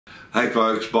Hey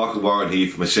folks, Michael Warren here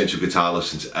from Essential Guitar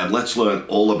Lessons, and let's learn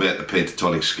all about the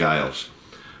pentatonic scales.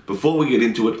 Before we get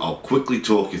into it, I'll quickly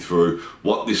talk you through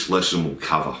what this lesson will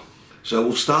cover. So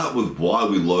we'll start with why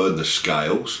we learn the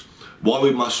scales, why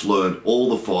we must learn all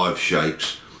the 5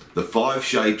 shapes, the 5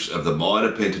 shapes of the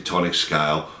minor pentatonic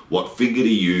scale, what finger to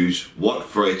use, what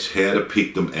frets, how to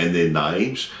pick them and their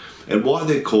names, and why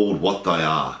they're called what they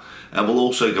are. And we'll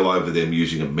also go over them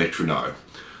using a metronome.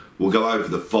 We'll go over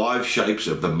the 5 shapes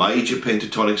of the major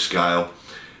pentatonic scale,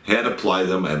 how to play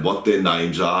them and what their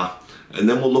names are, and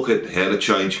then we'll look at how to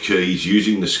change keys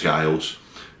using the scales,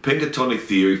 pentatonic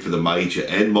theory for the major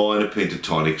and minor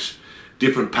pentatonics,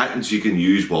 different patterns you can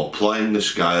use while playing the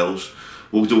scales.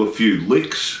 We'll do a few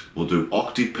licks, we'll do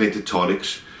octave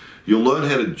pentatonics, you'll learn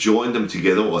how to join them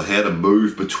together or how to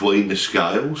move between the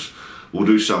scales. We'll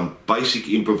do some basic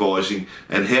improvising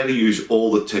and how to use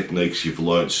all the techniques you've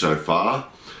learned so far.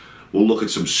 We'll look at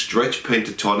some stretch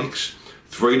pentatonics,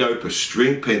 3-note per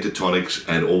string pentatonics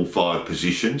and all 5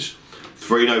 positions,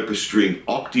 3-note per string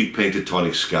octave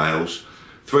pentatonic scales,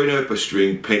 3-note per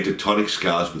string pentatonic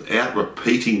scales without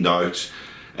repeating notes,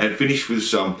 and finish with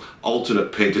some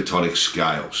alternate pentatonic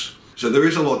scales. So there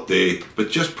is a lot there,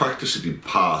 but just practice it in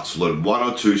parts. Learn 1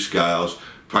 or 2 scales,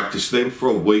 practice them for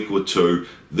a week or 2,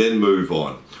 then move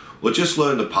on. Or just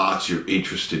learn the parts you're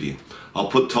interested in. I'll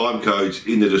put time codes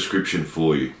in the description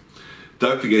for you.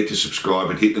 Don't forget to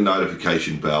subscribe and hit the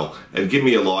notification bell, and give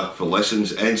me a like for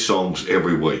lessons and songs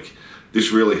every week.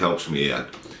 This really helps me out.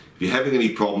 If you're having any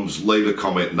problems, leave a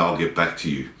comment and I'll get back to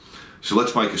you. So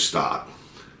let's make a start.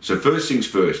 So first things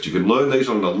first, you can learn these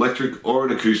on an electric or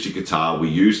an acoustic guitar. We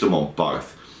use them on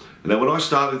both. Now when I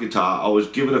started guitar, I was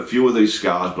given a few of these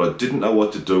scales, but I didn't know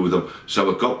what to do with them, so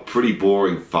it got pretty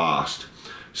boring fast.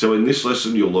 So in this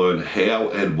lesson you'll learn how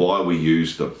and why we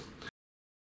use them.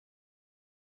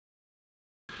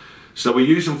 So we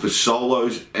use them for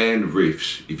solos and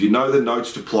riffs. If you know the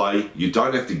notes to play, you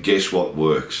don't have to guess what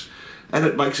works. And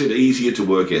it makes it easier to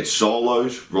work out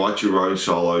solos, write your own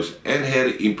solos, and how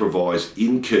to improvise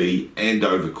in key and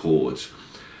over chords.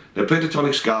 Now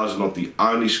pentatonic scales are not the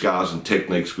only scales and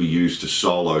techniques we use to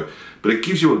solo, but it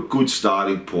gives you a good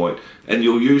starting point and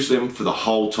you'll use them for the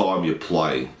whole time you're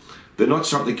playing. They're not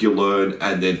something you learn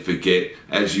and then forget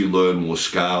as you learn more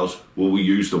scales. Well, we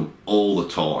use them all the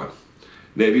time.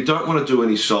 Now if you don't want to do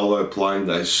any solo playing,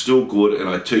 they're still good, and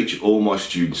I teach all my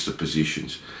students the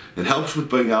positions. It helps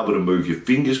with being able to move your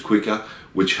fingers quicker,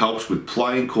 which helps with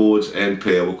playing chords and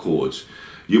power chords.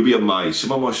 You'll be amazed,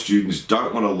 some of my students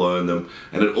don't want to learn them,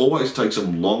 and it always takes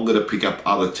them longer to pick up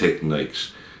other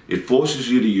techniques. It forces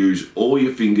you to use all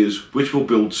your fingers, which will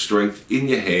build strength in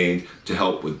your hand to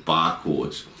help with bar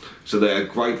chords. So they are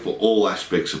great for all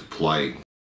aspects of playing.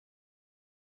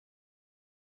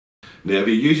 Now if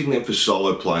you're using them for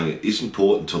solo playing, it is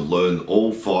important to learn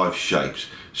all 5 shapes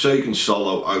so you can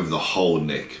solo over the whole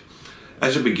neck.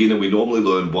 As a beginner we normally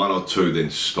learn 1 or 2 then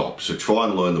stop, so try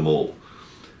and learn them all.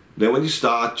 Now when you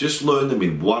start, just learn them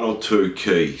in 1 or 2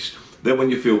 keys. Then when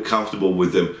you feel comfortable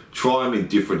with them, try them in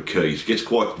different keys. It gets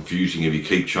quite confusing if you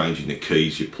keep changing the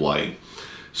keys you're playing.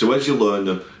 So as you learn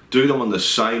them, do them on the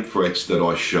same frets that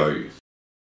I show you.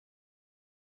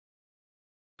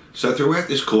 So throughout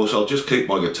this course I'll just keep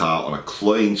my guitar on a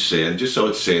clean sound just so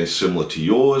it sounds similar to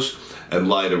yours, and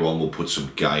later on we'll put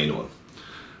some gain on.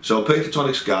 So a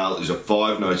pentatonic scale is a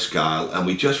 5-note scale, and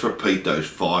we just repeat those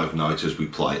 5 notes as we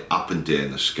play up and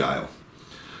down the scale.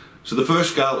 So the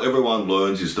first scale everyone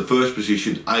learns is the first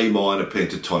position A minor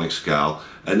pentatonic scale,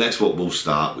 and that's what we'll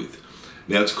start with.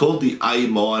 Now it's called the A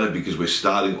minor because we're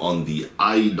starting on the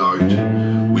A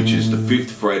note, which is the 5th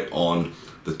fret on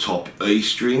the top E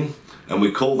string, and we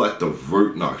call that the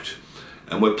root note.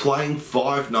 And we're playing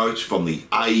 5 notes from the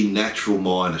A natural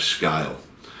minor scale.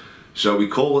 So we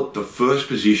call it the first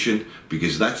position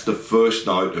because that's the first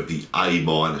note of the A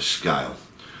minor scale.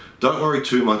 Don't worry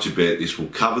too much about this, we'll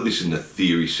cover this in the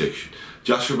theory section.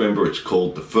 Just remember it's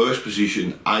called the first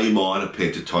position A minor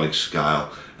pentatonic scale,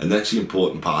 and that's the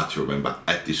important part to remember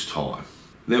at this time.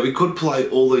 Now we could play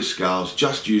all these scales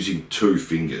just using 2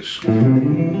 fingers.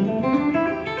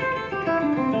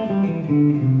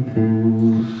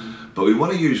 But we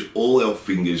want to use all our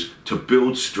fingers to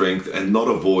build strength and not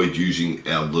avoid using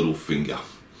our little finger.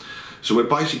 So we're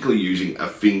basically using a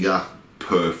finger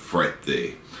per fret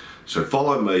there. So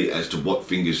follow me as to what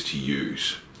fingers to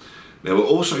use. Now we're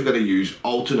also going to use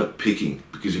alternate picking,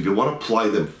 because if you want to play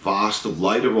them faster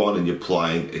later on in your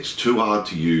playing, it's too hard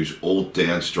to use all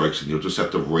downstrokes and you'll just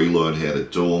have to relearn how to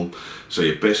do them. So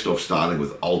you're best off starting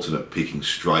with alternate picking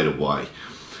straight away.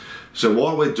 So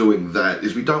why we're doing that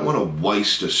is we don't want to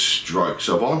waste a stroke.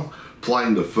 So if I'm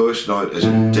playing the first note as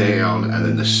a down and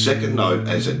then the second note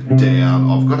as a down,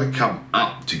 I've got to come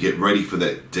up to get ready for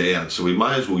that down. So we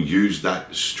may as well use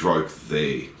that stroke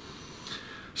there.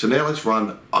 So now let's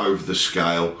run over the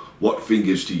scale, what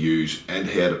fingers to use and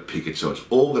how to pick it. So it's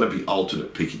all going to be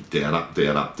alternate picking, down, up,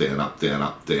 down, up, down, up, down,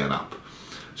 up, down, up.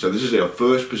 So this is our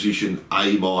first position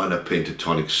A minor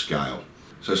pentatonic scale.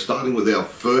 So starting with our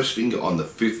first finger on the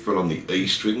 5th fret on the E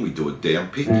string, we do a down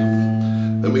pick.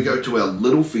 Then we go to our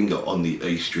little finger on the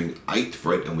E string, 8th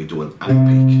fret, and we do an up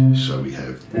pick. So we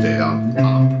have down,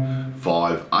 up,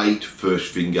 5, 8,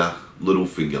 first finger, little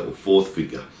finger or 4th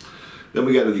finger. Then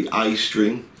we go to the A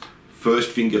string, 1st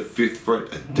finger, 5th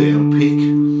fret, a down pick.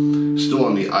 Still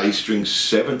on the A string,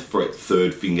 7th fret,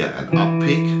 3rd finger, an up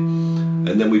pick.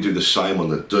 And then we do the same on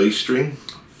the D string,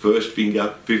 1st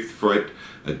finger, 5th fret,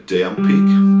 a down pick,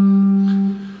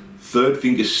 3rd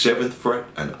finger, 7th fret,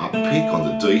 an up pick on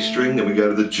the D string. Then we go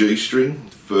to the G string,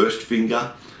 1st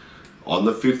finger on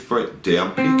the 5th fret,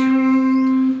 down pick,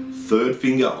 3rd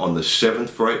finger on the 7th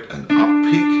fret, an up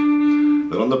pick.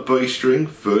 Then on the B string,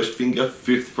 1st finger,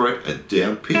 5th fret, a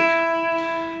down pick.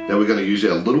 Now we're going to use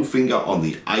our little finger on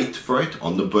the 8th fret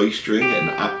on the B string, an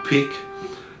up pick.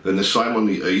 Then the same on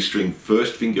the E string,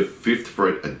 1st finger, 5th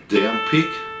fret, a down pick.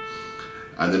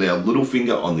 And then our little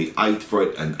finger on the 8th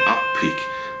fret, an up pick.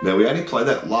 Now we only play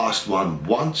that last one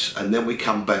once and then we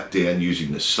come back down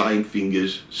using the same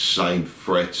fingers, same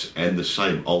frets and the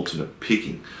same alternate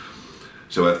picking.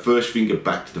 So our first finger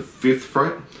back to the 5th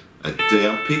fret, a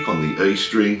down pick on the E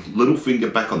string, little finger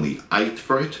back on the 8th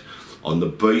fret, on the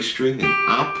B string and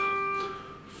up,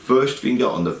 1st finger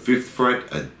on the 5th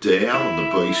fret, a down on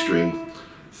the B string,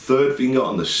 3rd finger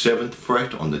on the 7th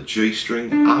fret on the G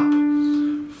string, up,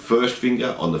 1st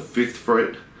finger on the 5th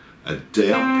fret, a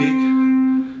down pick,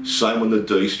 same on the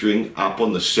D string, up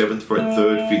on the 7th fret,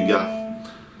 3rd finger,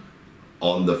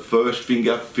 on the 1st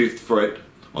finger, 5th fret,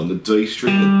 on the D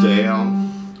string, a down,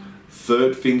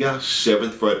 3rd finger,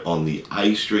 7th fret on the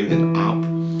A string and up,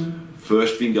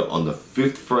 1st finger on the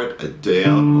 5th fret, a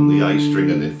down on the A string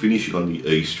and then finishing on the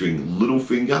E string, little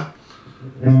finger,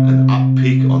 an up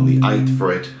pick on the 8th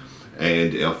fret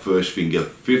and our 1st finger,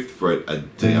 5th fret, a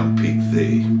down pick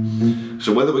there.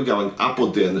 So whether we're going up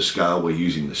or down the scale, we're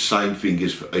using the same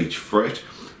fingers for each fret.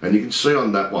 And you can see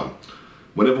on that one,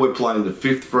 whenever we're playing the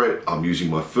 5th fret, I'm using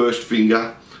my 1st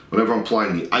finger. Whenever I'm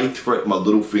playing the 8th fret, my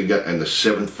little finger, and the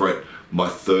 7th fret, my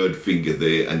 3rd finger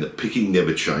there, and the picking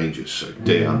never changes. So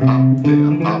down, up,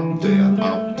 down, up, down,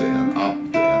 up, down,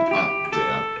 up, down,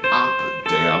 up, down, up,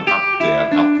 down, up, down,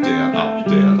 up, down, up,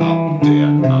 down, up,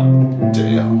 down, up,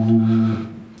 down.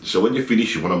 So when you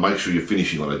finish, you want to make sure you're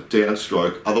finishing on a down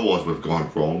stroke, otherwise we've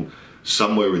gone wrong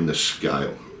somewhere in the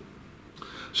scale.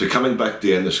 So coming back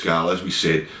down the scale, as we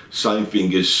said, same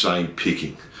fingers, same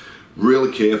picking.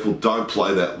 Really careful, don't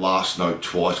play that last note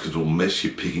twice because it'll mess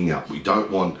your picking up. We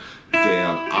don't want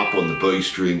down, up on the B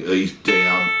string, E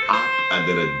down, up, and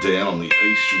then a down on the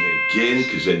E string again,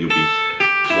 because then you'll be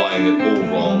playing it all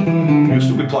wrong. You'll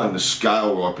still be playing the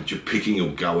scale right, but your picking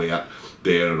will go out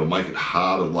there and it'll make it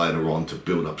harder later on to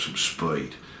build up some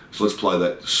speed. So let's play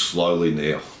that slowly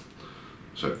now.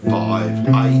 So 5,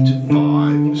 8,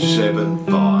 5, 7,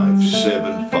 5,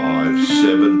 7, 5,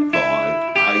 7,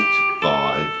 5, 8,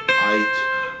 5, 8,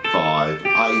 5,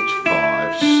 8,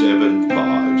 5, 7,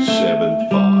 5, 7,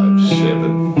 5,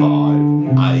 7,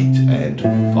 5, 8, and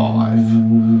 5.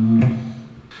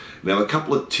 Now a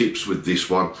couple of tips with this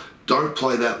one. Don't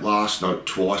play that last note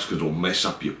twice because it'll mess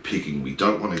up your picking. We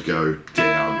don't want to go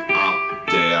down, up,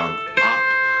 down, up,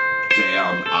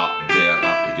 down, up, down,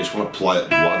 up. We just want to play it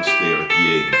once there at the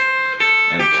end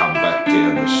and come back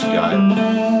down the scale.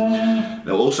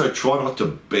 Now also try not to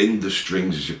bend the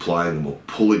strings as you're playing them or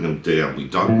pulling them down. We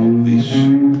don't want this.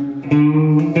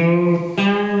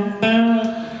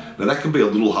 Now that can be a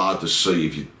little hard to see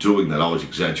if you're doing that. I was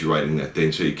exaggerating that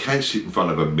then. So you can sit in front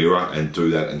of a mirror and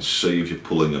do that and see if you're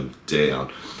pulling them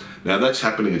down. Now that's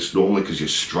happening, it's normally because you're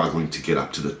struggling to get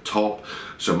up to the top.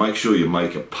 So make sure you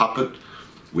make a puppet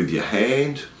with your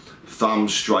hand, thumb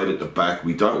straight at the back.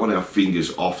 We don't want our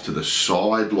fingers off to the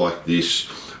side like this.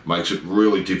 Makes it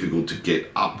really difficult to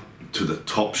get up to the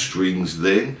top strings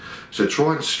then. So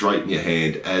try and straighten your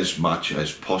hand as much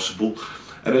as possible.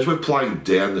 And as we're playing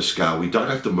down the scale, we don't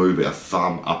have to move our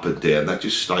thumb up and down. That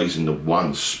just stays in the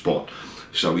one spot.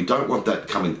 So we don't want that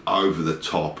coming over the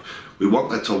top. We want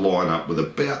that to line up with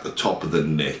about the top of the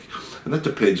neck. And that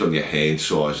depends on your hand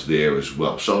size there as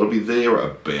well. So it'll be there or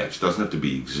about. It doesn't have to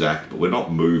be exact, but we're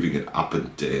not moving it up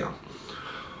and down.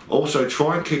 Also,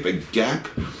 try and keep a gap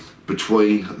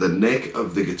between the neck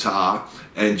of the guitar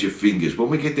and your fingers. When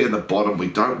we get down the bottom, we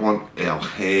don't want our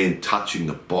hand touching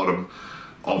the bottom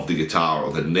of the guitar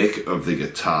or the neck of the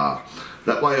guitar.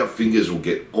 That way our fingers will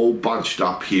get all bunched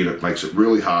up here and it makes it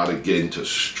really hard again to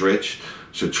stretch.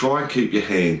 So try and keep your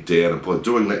hand down, and by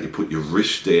doing that you put your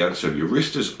wrist down. So if your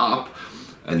wrist is up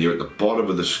and you're at the bottom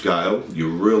of the scale, you're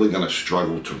really going to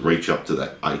struggle to reach up to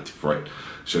that 8th fret.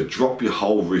 So drop your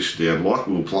whole wrist down like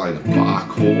we were playing a bar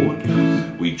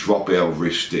chord. We drop our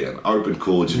wrist down. Open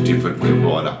chords are different. We're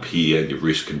right up here and your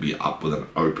wrist can be up with an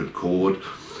open chord.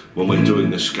 When we're doing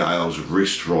the scales,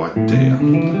 wrist right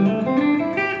down.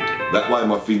 That way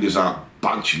my fingers aren't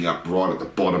bunching up right at the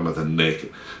bottom of the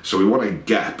neck. So we want a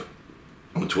gap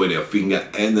between our finger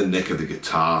and the neck of the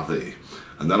guitar there.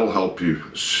 And that'll help you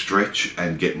stretch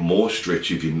and get more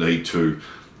stretch if you need to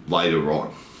later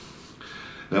on.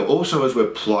 Now also, as we're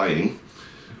playing,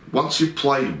 once you've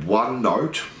played one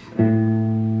note,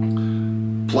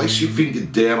 place your finger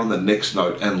down on the next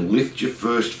note and lift your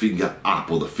first finger up,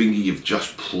 or the finger you've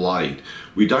just played.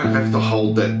 We don't have to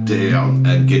hold that down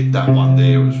and get that one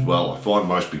there as well. I find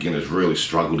most beginners really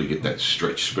struggle to get that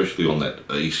stretch, especially on that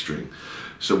E string.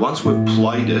 So once we've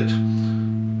played it,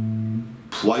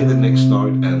 play the next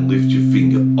note and lift your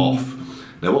finger off.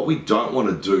 Now what we don't want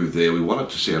to do there, we want it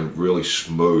to sound really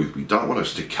smooth. We don't want a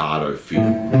staccato feel.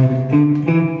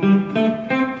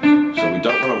 So we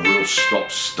don't want a real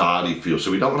stop-starty feel.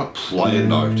 So we don't want to play a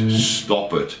note,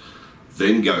 stop it,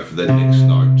 then go for the next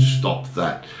note, stop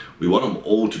that. We want them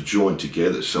all to join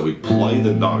together. So we play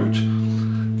the note,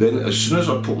 then as soon as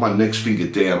I put my next finger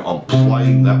down, I'm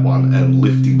playing that one and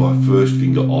lifting my first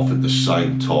finger off at the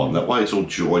same time. That way it's all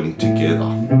joining together.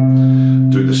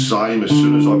 Do the same as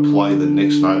soon as I play the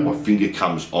next note, my finger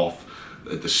comes off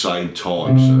at the same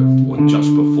time, so or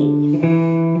just before.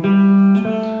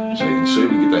 So you can see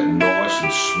we get that nice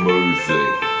and smooth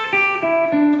there.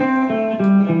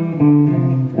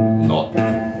 Not.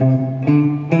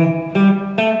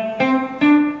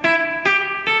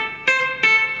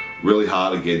 Really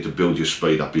hard again to build your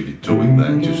speed up if you're doing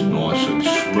that, just nice and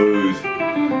smooth,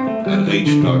 and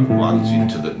each note runs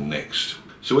into the next.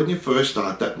 So when you first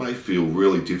start, that may feel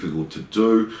really difficult to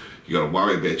do. You got to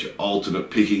worry about your alternate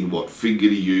picking, what finger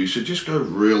to use. So just go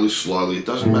really slowly. It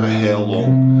doesn't matter how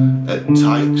long it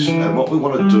takes. And what we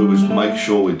want to do is make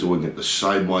sure we're doing it the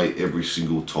same way every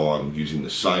single time, using the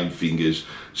same fingers,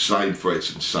 same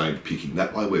frets and same picking.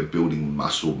 That way we're building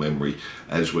muscle memory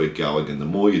as we're going, and the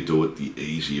more you do it, the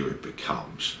easier it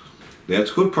becomes. Now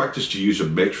it's good practice to use a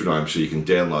metronome, so you can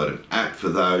download an app for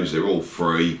those. They're all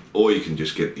free, or you can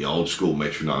just get the old school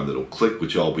metronome that'll click,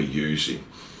 which I'll be using.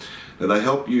 Now they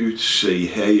help you see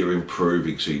how you're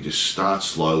improving, so you just start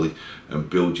slowly and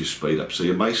build your speed up. So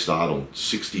you may start on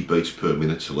 60 beats per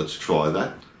minute, so let's try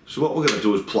that. So what we're going to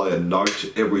do is play a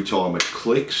note every time it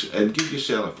clicks, and give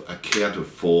yourself a count of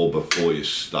 4 before you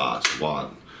start.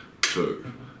 1, 2,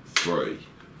 3,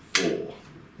 4.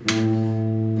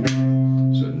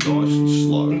 So nice and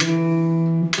slow.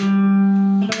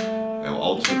 Our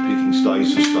alternate picking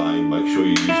stays the same. Make sure you're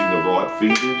using the right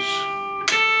fingers.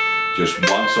 Just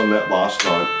once on that last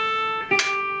note.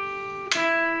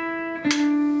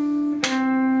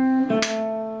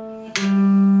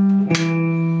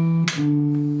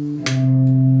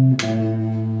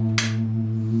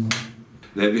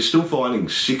 Now if you're still finding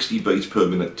 60 beats per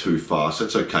minute too fast,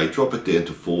 that's okay. Drop it down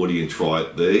to 40 and try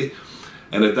it there.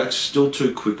 And if that's still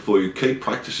too quick for you, keep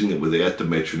practicing it without the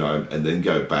metronome and then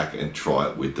go back and try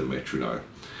it with the metronome.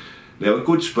 Now a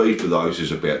good speed for those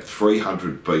is about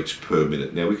 300 beats per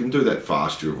minute. Now we can do that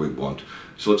faster if we want,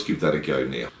 so let's give that a go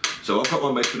now. So I've got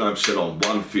my metronome set on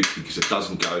 150 because it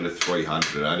doesn't go to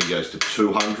 300, it only goes to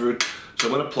 200. So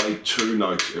I'm going to play 2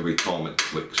 notes every time it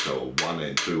clicks, so 1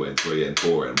 and 2 and 3 and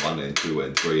 4 and 1 and 2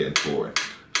 and 3 and 4.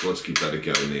 So let's give that a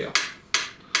go now.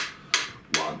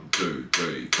 1, 2,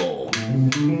 3, 4.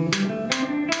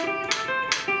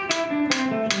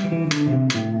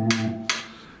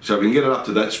 So if we can get it up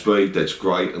to that speed, that's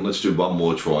great, and let's do one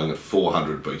more trying at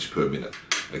 400 beats per minute.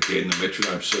 Again, the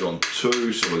metronome's set on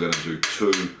 2, so we're going to do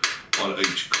 2 on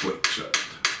each click. So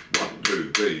 1,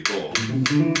 2, 3, 4.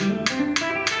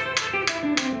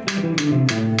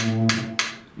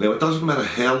 Now it doesn't matter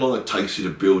how long it takes you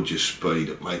to build your speed.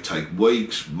 It may take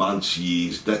weeks, months,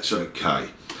 years, that's okay.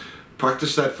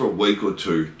 Practice that for a week or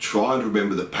 2, try and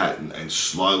remember the pattern and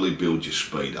slowly build your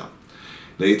speed up.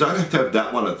 Now you don't have to have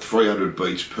that one at 300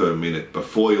 beats per minute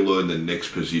before you learn the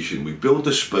next position. We build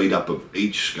the speed up of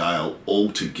each scale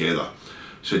all together.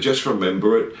 So just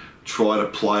remember it, try to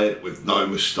play it with no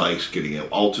mistakes, getting our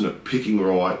alternate picking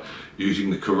right,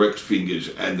 using the correct fingers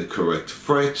and the correct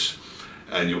frets,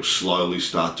 and you'll slowly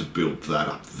start to build that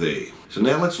up there. So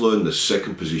now let's learn the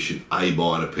second position, A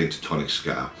minor pentatonic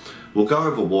scale. We'll go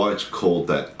over why it's called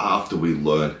that after we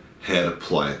learn how to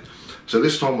play it. So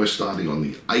this time we're starting on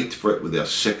the 8th fret with our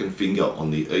second finger on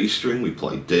the E string, we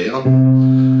play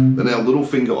down. Then our little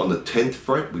finger on the 10th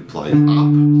fret, we play up.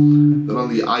 Then on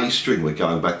the A string, we're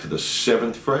going back to the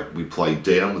 7th fret, we play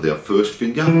down with our first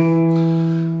finger.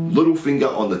 Little finger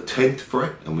on the 10th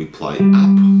fret, and we play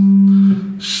up.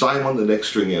 Same on the next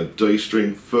string, our D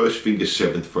string, first finger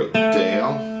 7th fret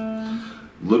down.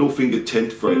 Little finger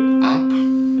 10th fret up.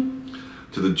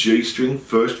 To the G string,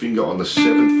 first finger on the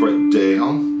 7th fret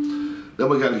down. Then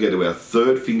we're going to go to our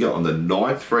third finger on the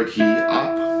 9th fret here,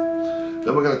 up.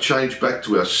 Then we're going to change back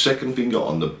to our second finger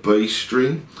on the B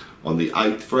string, on the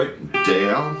 8th fret,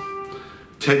 down.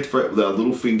 10th fret with our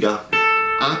little finger,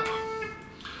 up.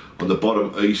 On the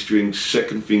bottom E string,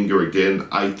 second finger again,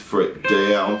 8th fret,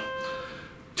 down.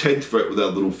 10th fret with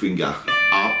our little finger,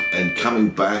 up. And coming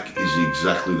back is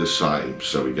exactly the same.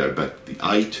 So we go back to the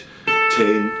 8,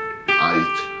 10, 8,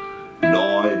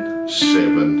 9,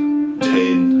 7,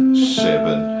 10,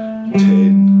 7,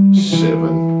 10,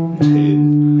 7,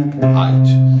 10,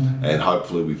 8. And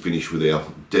hopefully we finish with our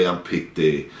down pick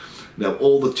there. Now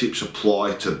all the tips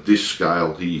apply to this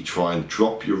scale here. Try and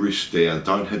drop your wrist down.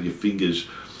 Don't have your fingers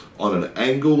on an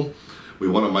angle. We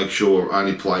want to make sure we're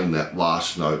only playing that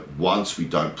last note once. We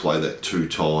don't play that 2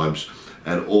 times,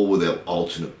 and all with our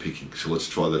alternate picking. So let's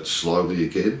try that slowly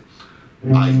again.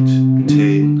 8,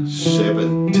 10,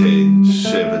 7, 10,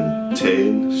 7,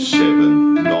 10,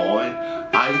 7, 9, 8,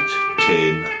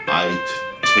 10, 8,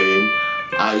 10,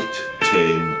 8,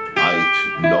 10,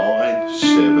 8, 9,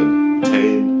 7,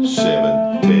 10,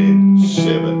 7, 10,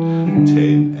 7,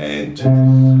 10, and 8.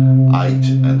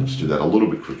 And let's do that a little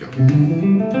bit quicker.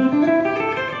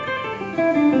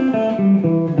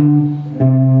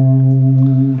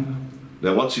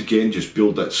 Now once again, just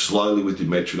build that slowly with your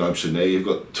metronome. So now you've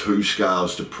got 2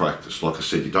 scales to practice. Like I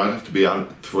said, you don't have to be on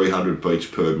 300 beats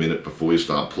per minute before you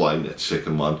start playing that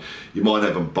second one. You might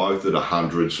have them both at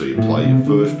 100, so you play your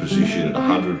first position at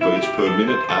 100 beats per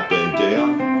minute, up and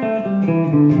down.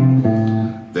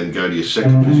 Then go to your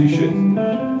second position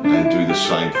and do the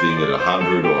same thing at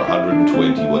 100 or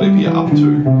 120, whatever you're up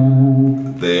to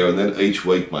there. And then each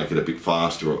week make it a bit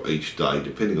faster, or each day,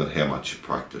 depending on how much you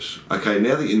practice. Okay,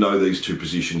 now that you know these 2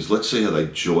 positions, let's see how they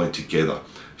join together.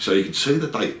 So you can see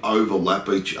that they overlap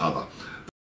each other.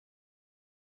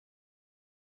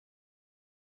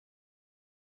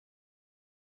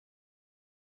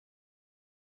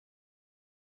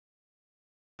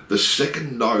 The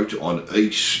second note on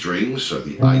each string, so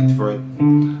the 8th fret,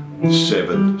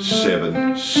 7,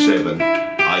 7, 7, 8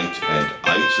 and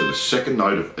 8. So the second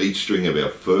note of each string of our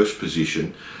first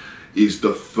position is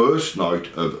the first note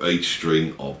of each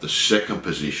string of the second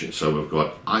position. So we've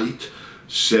got 8,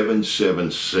 7,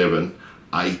 7, 7,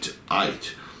 8,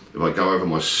 8. If I go over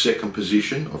my second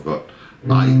position, I've got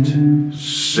 8,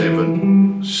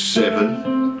 7,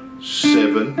 7,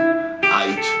 7, 8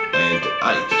 and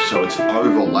 8. So it's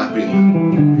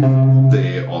overlapping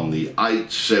there on the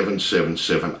 8, 7, 7,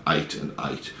 7, 8 and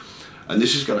 8. And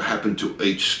this is going to happen to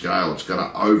each scale. It's going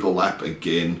to overlap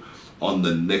again on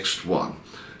the next one.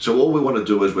 So all we want to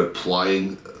do is we're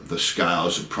playing the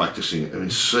scales and practicing it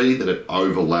and see that it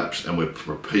overlaps, and we're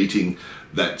repeating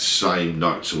that same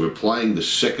note. So we're playing the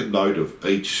second note of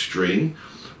each string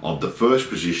of the first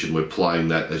position. We're playing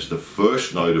that as the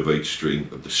first note of each string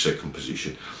of the second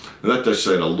position. And that does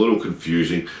sound a little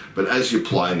confusing, but as you're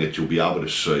playing it, you'll be able to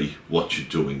see what you're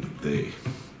doing there.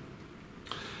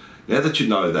 Now that you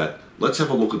know that, let's have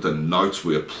a look at the notes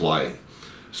we're playing.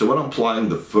 So when I'm playing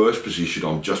the first position,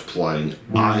 I'm just playing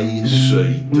A,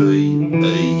 C, D,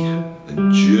 E,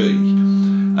 and G.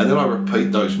 And then I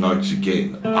repeat those notes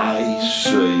again. A, C,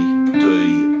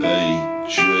 D, E,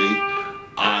 G,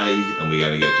 A, and we're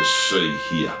going to go to C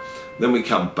here. Then we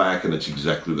come back and it's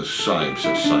exactly the same,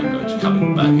 so same notes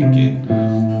coming back again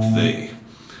there.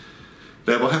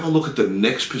 Now we'll have a look at the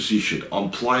next position. I'm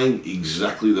playing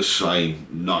exactly the same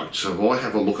note. So if I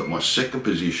have a look at my second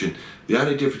position, the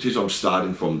only difference is I'm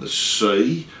starting from the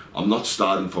C, I'm not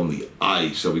starting from the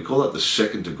A. So we call that the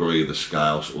second degree of the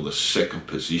scales, or the second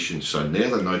position. So now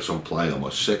the notes I'm playing on my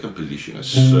second position are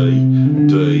C,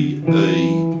 D, E,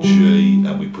 G,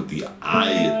 and we put the A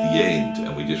at the end,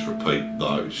 and we just repeat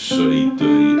those. C, D,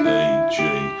 E, G,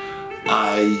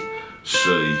 A,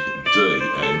 C, D,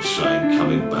 and same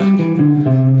coming back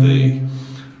there.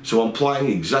 So I'm playing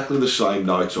exactly the same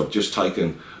notes. I've just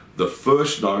taken the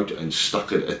first note and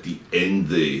stuck it at the end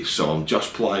there. So I'm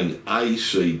just playing A,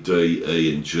 C, D,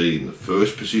 E and G in the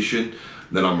first position.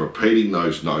 Then I'm repeating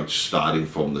those notes starting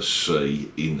from the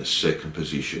C in the second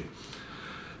position.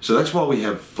 So that's why we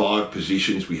have 5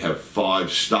 positions. We have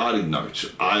 5 starting notes,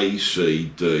 A,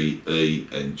 C, D, E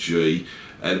and G,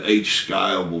 and each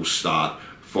scale will start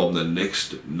from the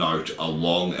next note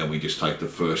along, and we just take the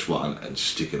first one and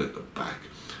stick it at the back.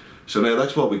 So now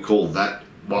that's what we call that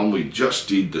one we just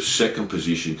did the second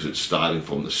position, because it's starting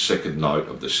from the second note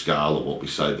of the scale, or what we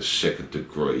say the second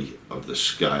degree of the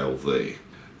scale there.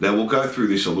 Now we'll go through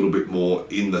this a little bit more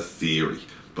in the theory,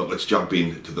 but let's jump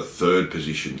into the third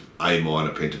position, A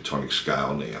minor pentatonic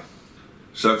scale now.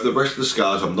 So for the rest of the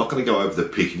scales, I'm not going to go over the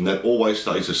picking. That always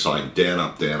stays the same, down,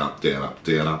 up, down, up, down, up,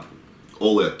 down, up.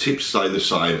 All our tips stay the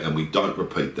same, and we don't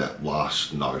repeat that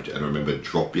last note. And remember,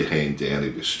 drop your hand down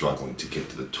if you're struggling to get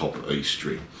to the top E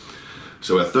string.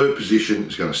 So our third position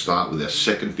is going to start with our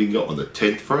second finger on the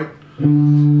 10th fret,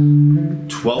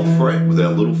 12th fret with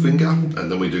our little finger,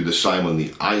 and then we do the same on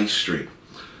the A string.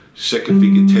 Second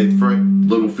finger 10th fret,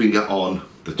 little finger on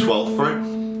the 12th fret,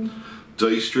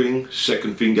 D string,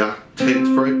 second finger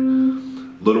 10th fret,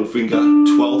 little finger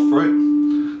 12th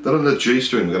fret. Then on the G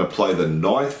string we're going to play the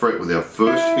 9th fret with our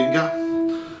first finger,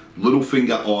 little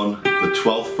finger on the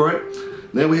 12th fret.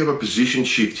 Now we have a position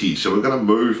shift here, so we're going to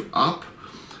move up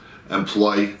and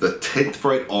play the 10th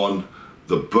fret on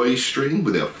the B string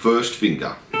with our first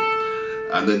finger,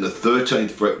 and then the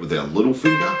 13th fret with our little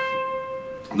finger.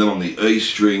 And then on the E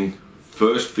string,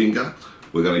 first finger,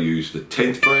 we're going to use the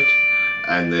 10th fret,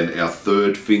 and then our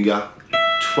third finger,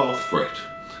 12th fret.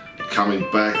 Coming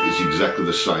back is exactly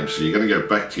the same. So you're going to go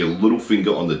back to your little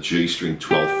finger on the G string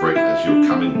 12th fret as you're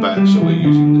coming back. So we're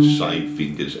using the same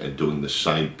fingers and doing the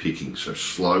same picking. So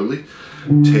slowly,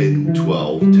 10,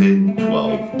 12, 10,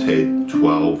 12, 10,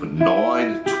 12,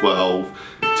 9, 12,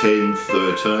 10,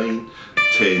 13,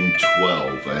 10,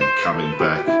 12, and coming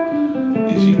back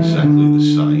is exactly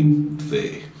the same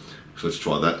there. So let's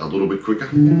try that a little bit quicker.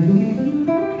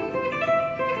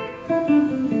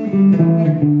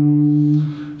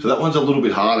 So that one's a little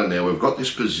bit harder now. We've got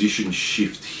this position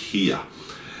shift here.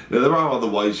 Now there are other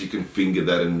ways you can finger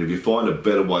that, and if you find a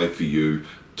better way for you,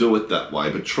 do it that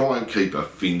way, but try and keep a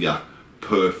finger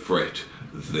per fret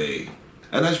there.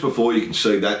 And as before, you can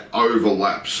see that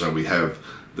overlaps. So we have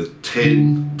the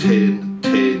 10, 10,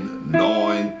 10,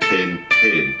 9, 10,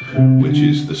 10, which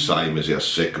is the same as our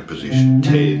second position.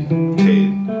 10,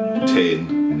 10,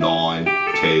 10, 9,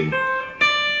 10,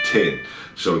 10.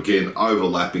 So again,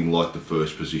 overlapping like the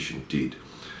first position did.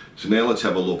 So now let's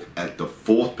have a look at the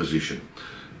fourth position.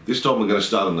 This time we're going to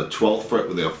start on the 12th fret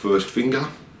with our first finger,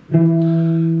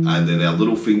 and then our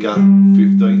little finger,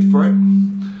 15th fret.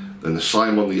 Then the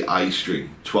same on the A string,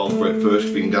 12th fret, first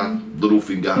finger, little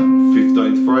finger,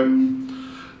 15th fret.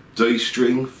 D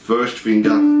string, first finger,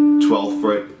 12th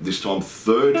fret, this time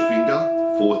third finger,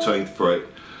 14th fret.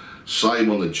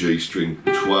 Same on the G string,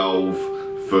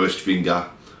 12, first finger,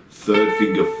 third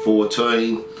finger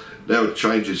 14. Now it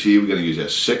changes here. We're going to use our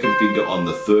second finger on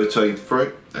the 13th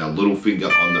fret, our little finger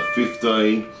on the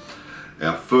 15,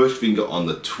 our first finger on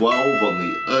the 12 on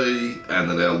the E,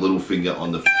 and then our little finger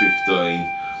on the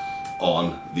 15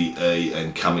 on the E,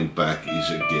 and coming back is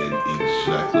again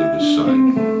exactly the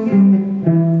same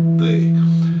there.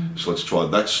 So let's try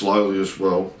that slowly as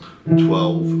well.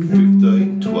 12,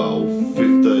 15, 12,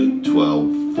 15,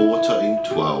 12, 14,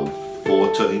 12,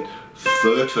 14,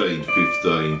 13,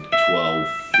 15, 12,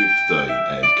 15,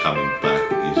 and coming back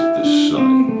is the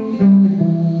same.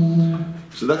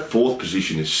 So that fourth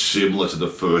position is similar to the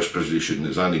first position.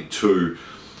 There's only 2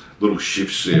 little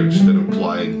shifts there. Instead of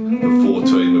playing the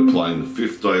 14, we're playing the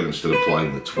 15. Instead of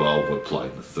playing the 12, we're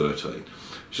playing the 13.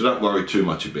 So don't worry too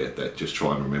much about that. Just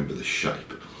try and remember the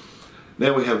shape.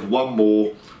 Now we have one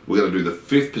more. We're going to do the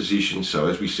fifth position. So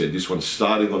as we said, this one's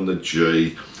starting on the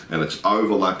G, and it's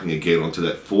overlapping again onto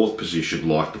that fourth position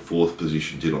like the fourth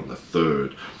position did on the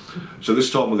third. So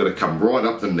this time we're going to come right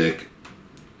up the neck,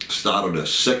 start on a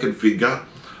second finger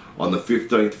on the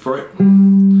 15th fret,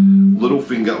 little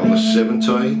finger on the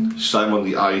 17, same on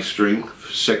the A string,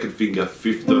 second finger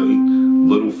 15,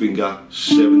 little finger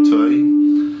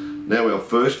 17. Now our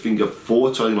first finger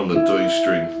 14 on the D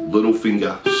string, little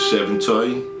finger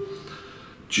 17,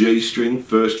 G string,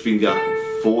 first finger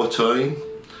 14,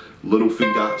 little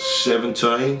finger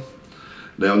 17.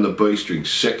 Now on the B string,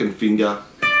 second finger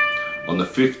on the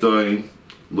 15,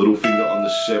 little finger on the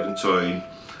 17,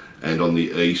 and on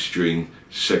the E string,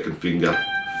 second finger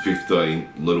 15,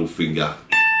 little finger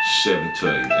 17,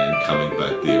 and coming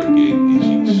back there again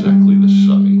is exactly the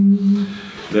same.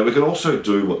 Now we can also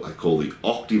do what they call the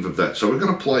octave of that. So we're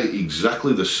going to play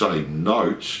exactly the same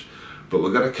notes, but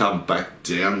we're going to come back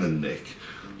down the neck.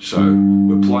 So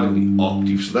we're playing the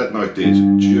octave, so that note there's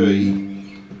a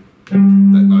G, that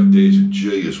note there's a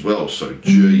G as well, so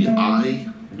G,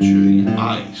 A, G,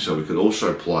 A. So we could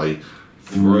also play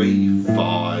 3,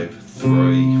 5,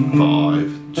 3,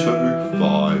 5, 2,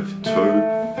 5, 2,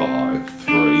 5,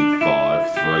 3,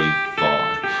 5, 3,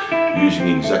 5,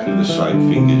 using exactly the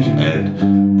same fingers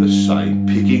and the same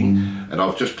picking. And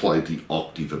I've just played the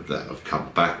octave of that. I've come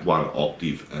back one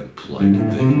octave and played it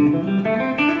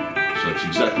there. So it's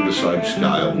exactly the same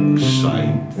scale,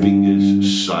 same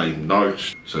fingers, same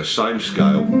notes. So same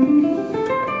scale,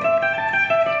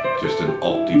 just an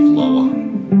octave lower there.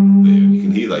 And you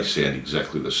can hear they sound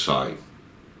exactly the same.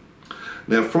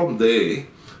 Now from there,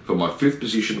 for my 5th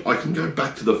position, I can go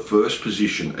back to the 1st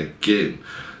position again.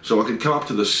 So I can come up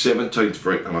to the 17th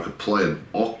fret and I could play an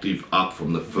octave up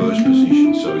from the 1st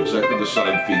position. So exactly the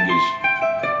same fingers,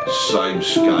 same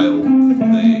scale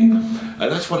there. And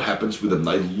that's what happens with them.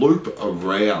 They loop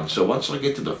around. So once I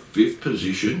get to the 5th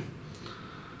position,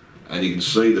 and you can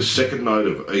see the 2nd note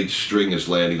of each string is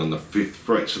landing on the 5th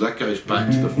fret. So that goes back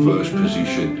to the 1st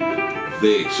position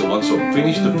there. So once I've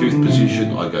finished the 5th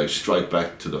position, I go straight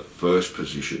back to the 1st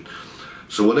position.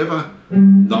 So whatever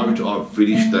note I've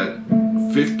finished that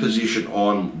 5th position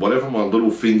on, whatever my little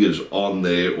finger's on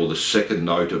there, or the 2nd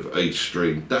note of each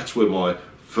string, that's where my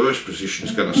 1st position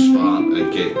is going to start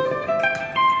again.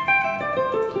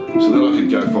 So then I can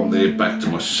go from there back to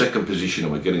my 2nd position,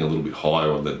 and we're getting a little bit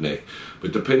higher on the neck.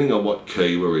 But depending on what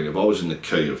key we're in, if I was in the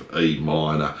key of E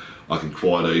minor, I can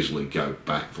quite easily go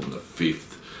back from the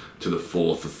 5th to the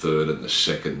 4th, the 3rd and the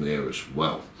 2nd there as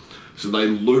well. So they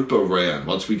loop around.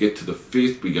 Once we get to the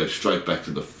 5th, we go straight back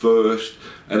to the 1st.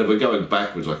 And if we're going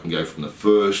backwards, I can go from the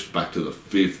 1st, back to the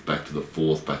 5th, back to the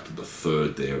 4th, back to the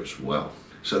 3rd there as well.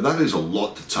 So that is a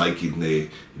lot to take in there.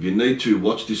 If you need to,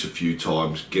 watch this a few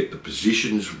times, get the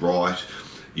positions right,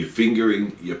 your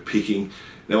fingering, your picking.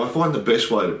 Now I find the best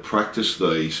way to practice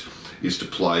these is to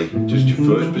play just your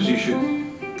 1st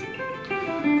position,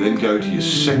 then go to your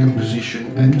 2nd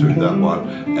position and do that one,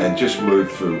 and just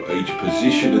move through each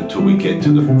position until we get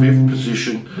to the 5th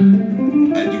position.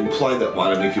 And you can play that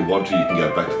one, and if you want to, you can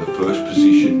go back to the 1st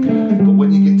position. But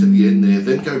when you get to the end there,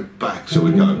 then go back. So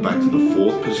we're going back to the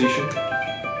 4th position,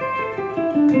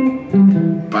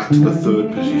 back to the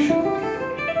 3rd position.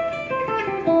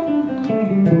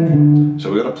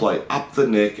 So we're going to play up the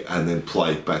neck and then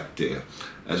play back down.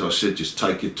 As I said, just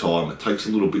take your time. It takes a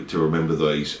little bit to remember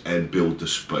these and build the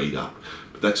speed up.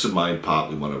 But that's the main part.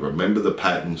 We want to remember the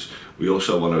patterns. We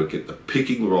also want to get the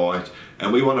picking right,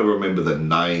 and we want to remember the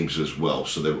names as well.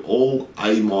 So they're all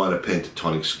A minor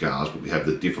pentatonic scales, but we have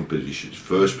the different positions: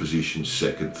 1st position,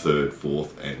 2nd, 3rd,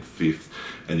 4th and 5th.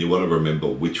 And you want to remember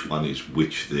which one is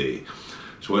which there.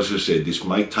 So as I said, this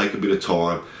may take a bit of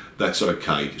time. That's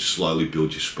okay. Just slowly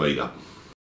build your speed up.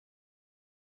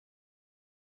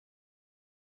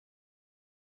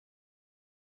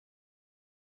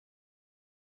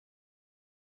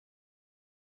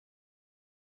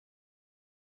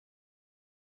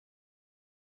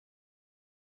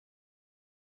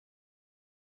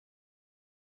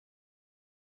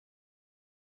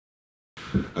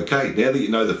 Okay, now that you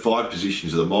know the 5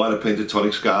 positions of the minor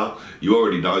pentatonic scale, you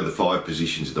already know the 5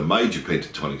 positions of the major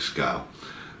pentatonic scale.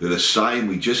 They're the same,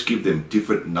 we just give them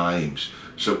different names.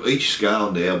 So each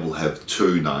scale now will have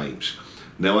 2 names.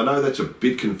 Now I know that's a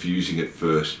bit confusing at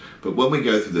first, but when we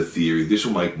go through the theory, this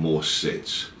will make more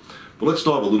sense. But let's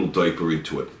dive a little deeper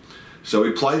into it. So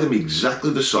we play them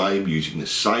exactly the same, using the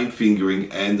same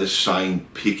fingering and the same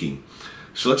picking.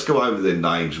 So let's go over their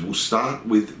names. We'll start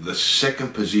with the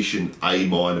 2nd position A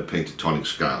minor pentatonic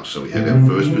scale. So we had our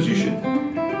 1st position,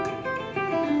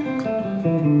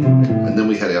 and then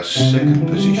we had our 2nd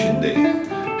position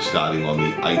there, starting on the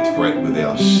 8th fret with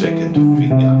our 2nd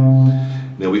finger.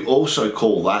 Now we also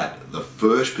call that the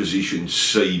 1st position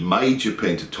C major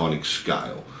pentatonic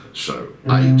scale. So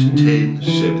 8, 10,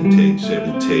 7, 10,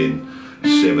 7, 10,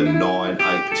 7, 9,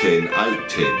 8, 10, 8,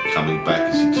 10, coming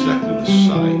back is exactly the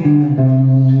same.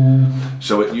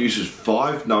 So it uses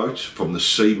 5 notes from the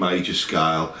C major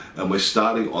scale, and we're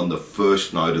starting on the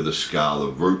 1st note of the scale,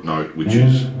 the root note, which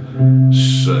is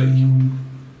C.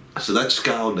 So that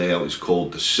scale now is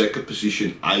called the 2nd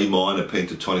position A minor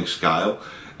pentatonic scale,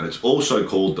 and it's also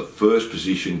called the 1st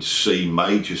position C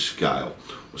major scale,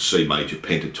 or C major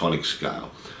pentatonic scale.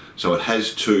 So it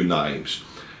has 2 names.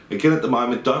 Again, at the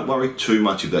moment, don't worry too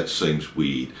much if that seems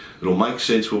weird. It'll make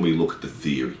sense when we look at the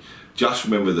theory. Just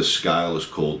remember the scale is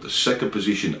called the 2nd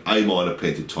position A minor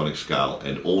pentatonic scale,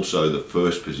 and also the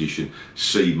 1st position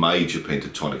C major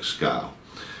pentatonic scale.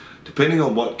 Depending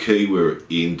on what key we're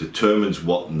in determines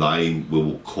what name we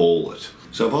will call it.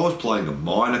 So if I was playing a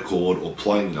minor chord or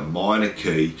playing a minor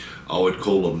key, I would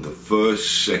call them the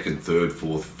first, second, third,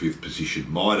 fourth, fifth position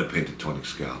minor pentatonic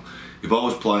scale. If I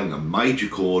was playing a major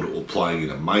chord or playing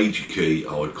in a major key,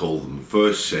 I would call them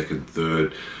first, second,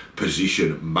 third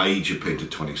position major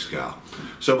pentatonic scale.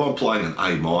 So if I'm playing an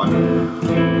A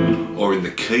minor or in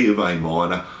the key of A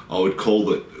minor, I would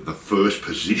call it the first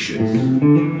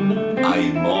position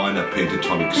A minor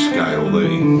pentatonic scale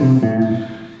there.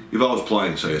 If I was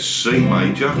playing, say, a C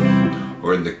major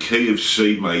or in the key of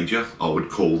C major, I would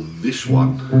call this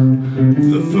one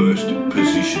the first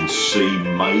position C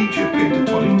major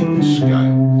pentatonic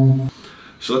scale.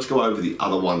 So let's go over the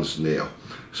other ones now.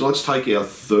 So let's take our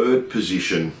third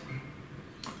position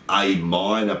A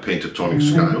minor pentatonic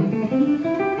scale.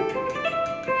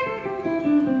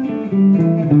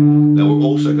 Now we're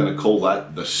also going to call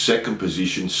that the second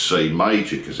position C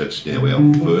major, because that's now our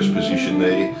first position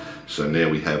there. So now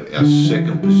we have our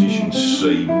second position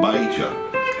C major,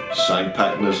 same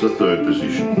pattern as the third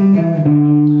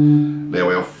position. Now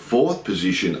our fourth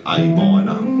position A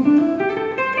minor,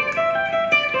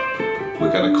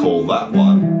 we're going to call that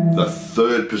one the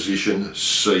third position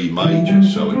C major.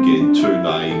 So again, two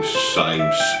names,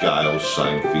 same scale,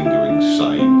 same fingering,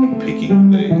 same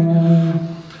picking there.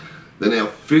 Then our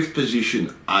fifth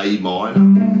position A minor,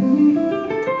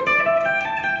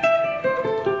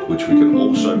 which we can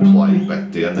also play back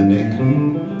down the neck.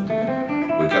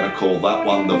 We're going to call that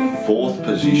one the fourth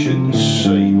position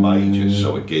C major.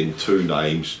 So again, two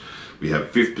names. We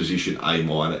have fifth position A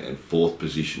minor and fourth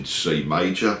position C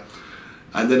major.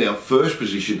 And then our first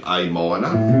position A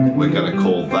minor, we're going to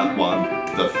call that one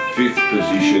the fifth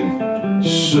position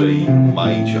C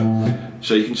major.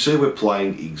 So you can see we're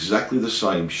playing exactly the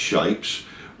same shapes.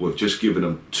 We've just given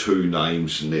them two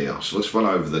names now. So let's run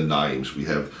over the names. We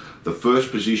have the first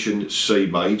position C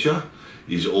major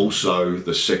is also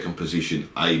the second position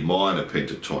A minor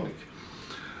pentatonic.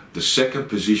 The second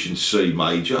position C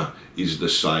major is the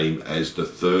same as the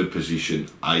third position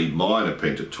A minor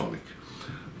pentatonic.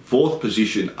 Fourth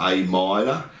position A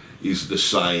minor is the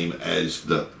same as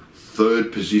the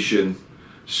third position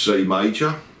C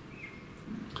major.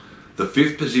 The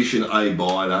fifth position A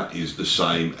minor is the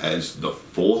same as the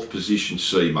fourth position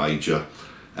C major,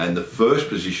 and the first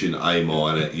position A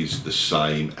minor is the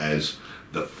same as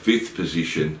the fifth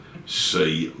position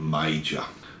C major.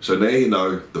 So now you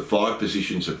know the five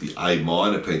positions of the A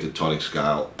minor pentatonic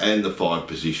scale and the five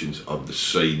positions of the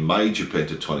C major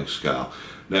pentatonic scale.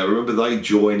 Now remember, they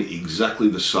join exactly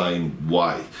the same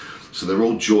way. So they're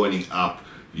all joining up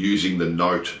using the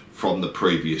note from the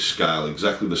previous scale,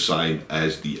 exactly the same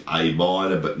as the A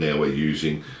minor, but now we're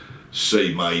using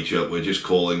C major. We're just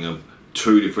calling them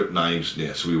two different names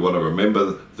now. So we want to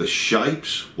remember the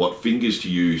shapes, what fingers to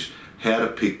use, how to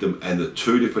pick them, and the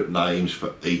two different names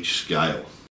for each scale.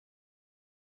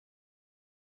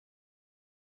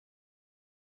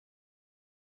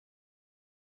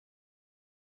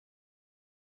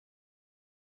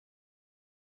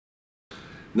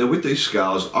 Now with these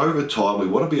scales, over time we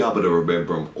want to be able to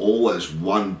remember them all as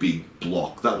one big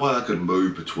block. That way I can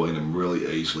move between them really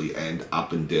easily and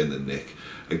up and down the neck.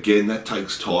 Again, that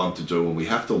takes time to do, and we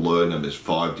have to learn them as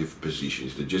five different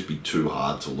positions. It'd just be too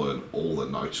hard to learn all the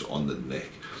notes on the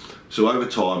neck. So over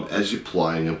time, as you're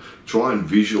playing them, try and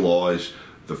visualize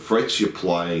the frets you're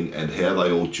playing and how they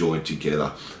all join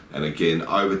together. And again,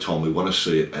 over time we want to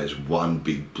see it as one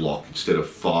big block instead of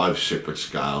five separate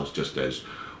scales, just as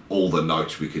all the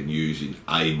notes we can use in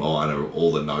A minor, or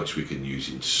all the notes we can use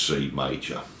in C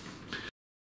major.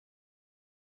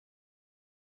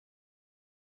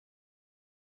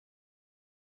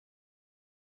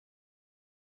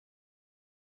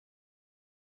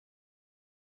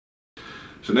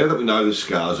 So now that we know the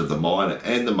scales of the minor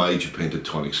and the major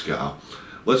pentatonic scale,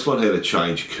 let's learn how to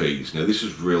change keys. Now this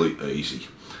is really easy.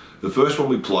 The first one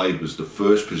we played was the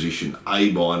first position A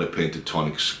minor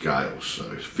pentatonic scale,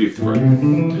 so fifth fret,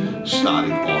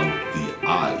 starting on the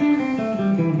A.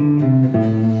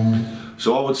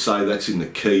 So I would say that's in the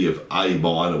key of A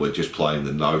minor. We're just playing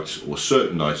the notes or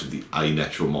certain notes of the A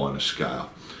natural minor scale.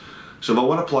 So if I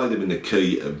want to play them in the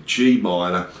key of G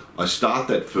minor, I start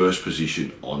that first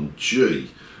position on G.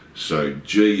 So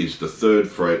G is the third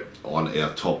fret on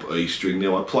our top E string.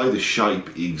 Now I play the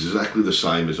shape exactly the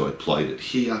same as I played it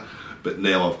here, but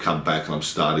now I've come back and I'm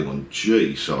starting on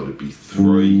G. So it'd be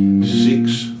 3,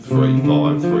 6, 3,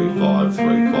 5, 3, 5,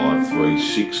 3, 5, 3,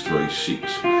 6, 3,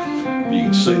 6. But you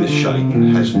can see the shape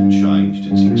hasn't changed,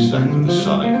 it's exactly the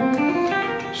same.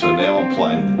 So now I'm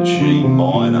playing the G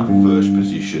minor first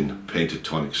position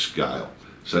pentatonic scale.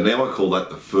 So now I call that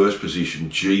the first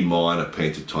position G minor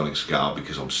pentatonic scale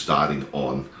because I'm starting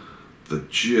on the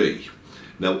G.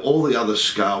 Now all the other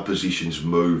scale positions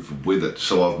move with it.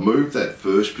 So I've moved that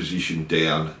first position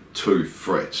down 2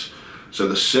 frets. So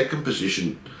the second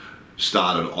position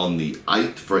started on the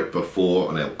 8th fret before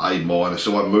on our A minor.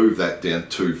 So I moved that down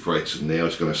 2 frets, and now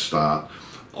it's going to start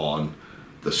on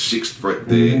the 6th fret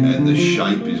there, and the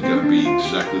shape is going to be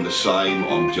exactly the same.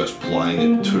 I'm just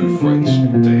playing it 2 frets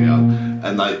down,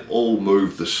 and they all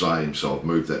move the same. So I've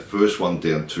moved that first one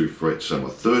down 2 frets. So my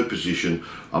third position,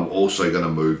 I'm also going to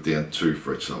move down 2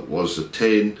 frets. So it was the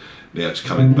 10, now it's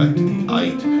coming back to the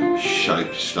 8.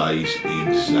 Shape stays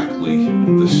exactly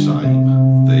the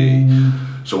same there.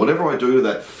 So whatever I do to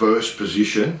that first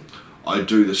position, I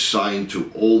do the same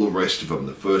to all the rest of them,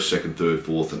 the 1st, 2nd, 3rd,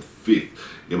 4th and 5th.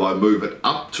 If I move it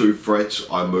up 2 frets,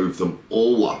 I move them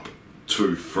all up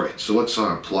 2 frets. So let's say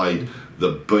I played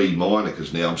the B minor,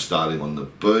 because now I'm starting on the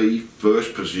B,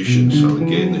 first position. So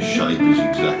again, the shape is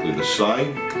exactly the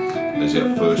same as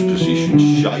our first position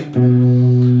shape.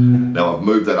 Now I've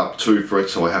moved that up 2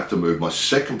 frets, so I have to move my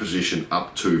second position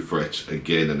up 2 frets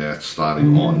again, and now it's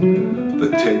starting on the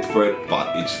 10th fret,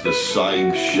 but it's the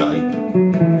same shape.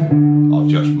 I've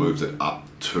just moved it up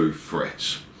 2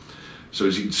 frets. So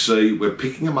as you can see, we're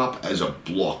picking them up as a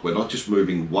block. We're not just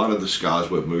moving one of the scales,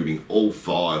 we're moving all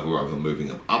 5, or either moving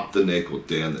them up the neck or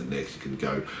down the neck. You can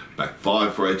go back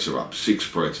 5 frets or up 6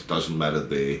 frets, it doesn't matter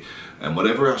there. And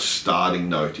whatever our starting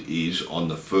note is on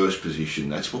the first position,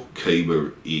 that's what key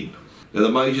we're in. Now the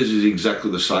majors is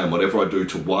exactly the same. Whatever I do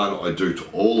to one, I do to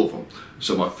all of them.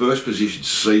 So my first position,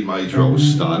 C major, I was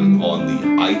starting on the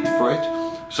 8th fret.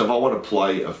 So if I want to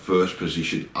play a first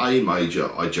position A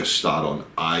major, I just start on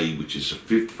A, which is the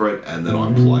 5th fret, and then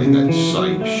I play that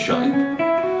same shape.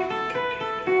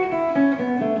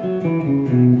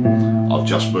 I've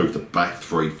just moved the back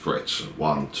 3 frets,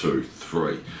 1, 2,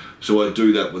 3. So I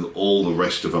do that with all the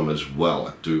rest of them as well.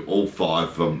 I do all 5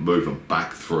 of them, move them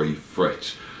back 3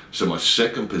 frets. So my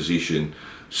second position,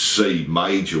 C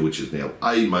major, which is now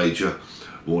A major,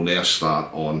 will now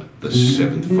start on the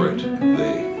 7th fret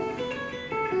there.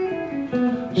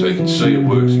 So you can see it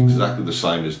works exactly the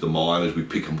same as the minors. We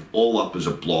pick them all up as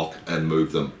a block and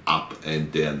move them up and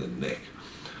down the neck.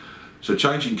 So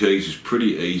changing keys is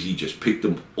pretty easy. Just pick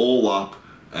them all up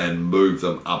and move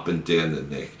them up and down the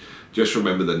neck. Just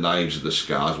remember the names of the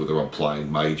scales, whether I'm playing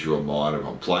major or minor. If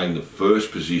I'm playing the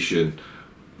first position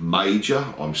major,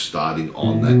 I'm starting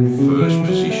on that first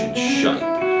position shape.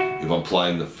 If I'm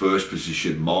playing the first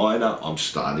position minor, I'm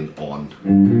starting on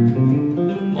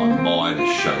my minor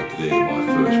shape there, my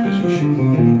first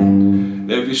position.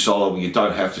 Now if you're soloing, you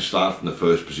don't have to start from the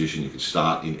first position. You can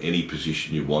start in any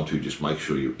position you want to, just make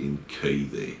sure you're in key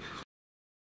there.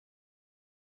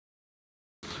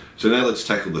 So now let's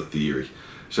tackle the theory.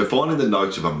 So finding the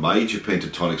notes of a major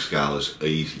pentatonic scale is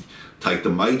easy. Take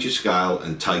the major scale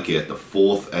and take out the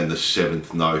 4th and the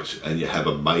 7th notes, and you have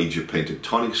a major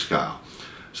pentatonic scale.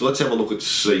 So let's have a look at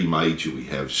C major. We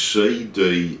have C,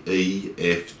 D, E,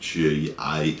 F, G,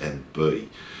 A and B.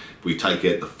 If we take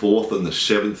out the 4th and the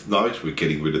 7th notes, we're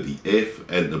getting rid of the F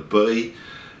and the B,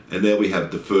 and now we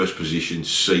have the first position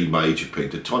C major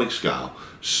pentatonic scale,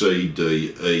 C,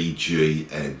 D, E, G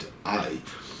and A.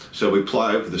 So we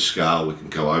play over the scale, we can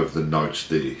go over the notes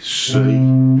there. C,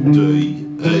 D,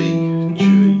 E,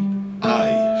 G,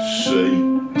 A, C,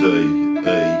 D,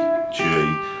 E, G,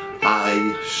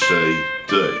 A, C,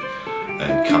 D,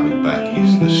 and coming back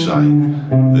is the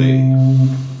same there.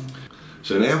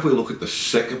 So now if we look at the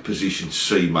second position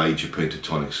C major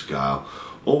pentatonic scale,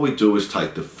 all we do is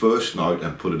take the first note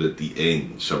and put it at the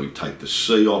end. So we take the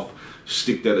C off,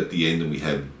 stick that at the end, and we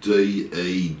have D,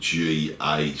 E, G,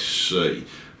 A, C.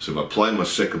 So if I play my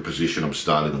second position, I'm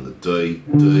starting on the D,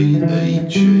 D, E,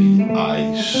 G,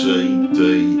 A, C, D,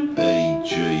 E,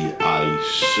 G, A,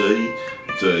 C,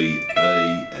 D,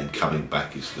 E, and coming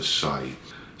back is the same.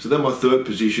 So then my third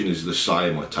position is the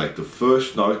same. I take the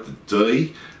first note, the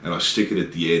D, and I stick it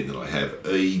at the end, and I have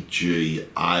E, G,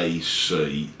 A,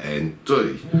 C, and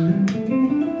D.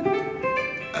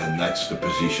 And that's the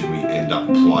position we end up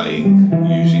playing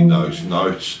using those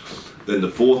notes. Then the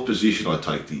fourth position, I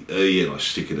take the E and I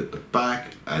stick it at the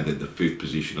back, and then the fifth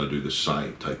position I do the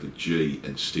same, take the G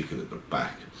and stick it at the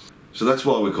back. So that's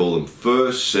why we call them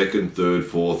first, second, third,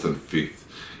 fourth and fifth.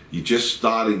 You're just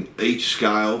starting each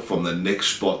scale from the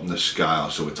next spot in the scale,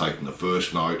 so we're taking the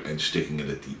first note and sticking it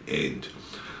at the end.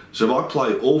 So if I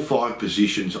play all 5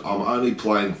 positions, I'm only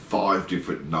playing 5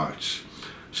 different notes.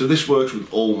 So this works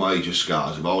with all major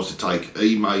scales. If I was to take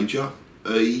E major,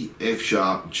 E, F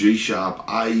sharp, G sharp,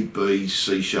 A, B,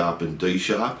 C sharp and D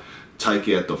sharp, take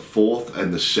out the 4th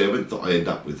and the 7th, I end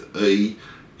up with E,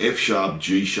 F sharp,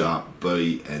 G sharp,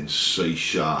 B and C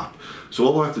sharp. So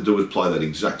all I have to do is play that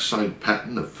exact same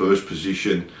pattern, the first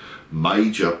position,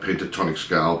 major pentatonic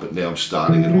scale, but now I'm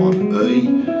starting it on E,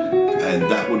 and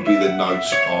that would be the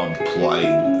notes I'm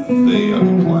playing there.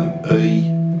 I'm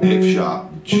playing E, F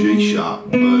sharp, G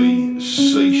sharp, B,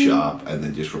 C sharp, and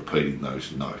then just repeating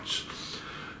those notes.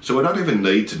 So I don't even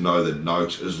need to know the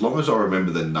notes as long as I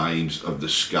remember the names of the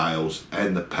scales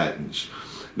and the patterns.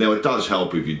 Now it does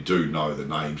help if you do know the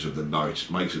names of the notes,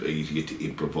 it makes it easier to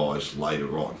improvise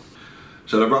later on.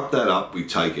 So to wrap that up, we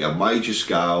take our major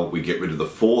scale, we get rid of the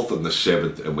 4th and the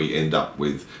 7th, and we end up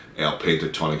with our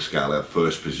pentatonic scale, our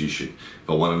first position. If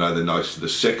I want to know the notes to the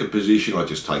second position, I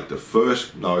just take the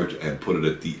first note and put it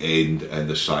at the end, and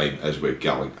the same as we're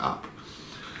going up.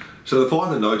 So to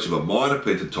find the notes of a minor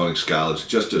pentatonic scale, it's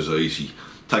just as easy.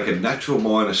 Take a natural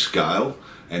minor scale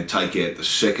and take out the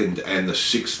 2nd and the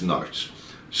 6th notes.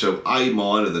 So A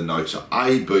minor, the notes are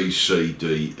A, B, C,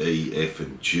 D, E, F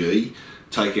and G.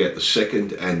 Take out the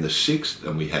 2nd and the 6th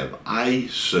and we have A,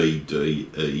 C, D,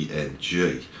 E and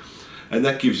G. And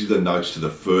that gives you the notes to the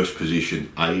first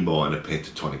position A minor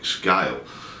pentatonic scale.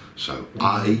 So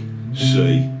A,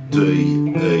 C, D,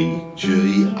 E,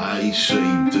 G, A, C,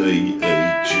 D, E,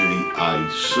 G, A,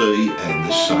 C, and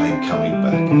the same coming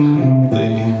back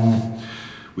there.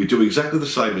 We do exactly the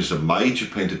same as the major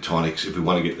pentatonics. If we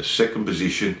want to get the second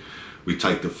position, we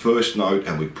take the first note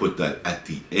and we put that at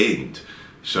the end.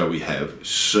 So we have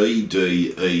C,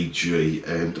 D, E, G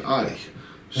and A.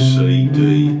 C,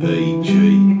 D, E,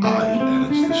 G, A,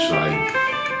 and it's the same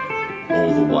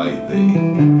all the way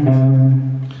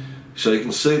there. So you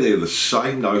can see they're the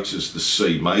same notes as the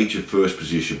C major first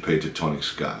position pentatonic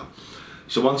scale.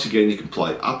 So once again you can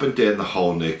play up and down the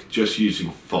whole neck just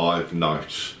using 5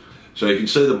 notes. So you can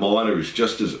see the minor is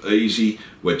just as easy.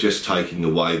 We're just taking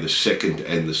away the 2nd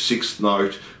and the 6th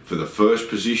note for the first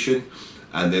position,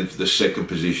 and then for the second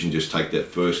position just take that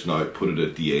first note, put it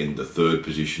at the end, the third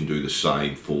position do the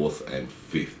same, 4th and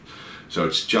 5th. So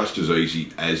it's just as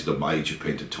easy as the major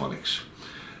pentatonics.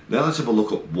 Now let's have a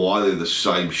look at why they're the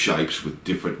same shapes with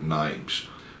different names.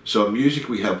 So in music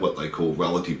we have what they call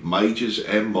relative majors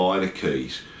and minor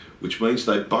keys, which means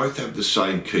they both have the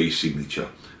same key signature,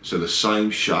 so the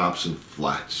same sharps and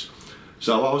flats.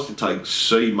 So if I was to take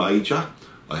C major,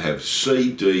 I have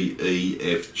C, D, E,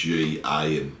 F, G,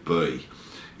 A and B.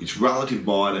 Its relative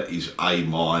minor is A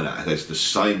minor. It has the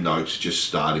same notes just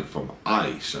starting from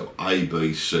A, so A,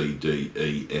 B, C, D,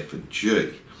 E, F and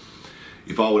G.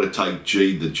 If I were to take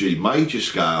G, the G major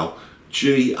scale,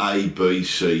 G, A, B,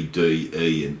 C, D,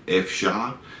 E and F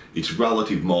sharp, its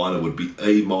relative minor would be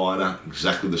E minor,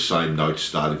 exactly the same notes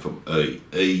starting from E.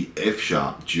 E, F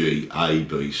sharp, G, A,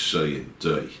 B, C and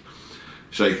D.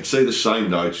 So you can see the same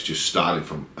notes just starting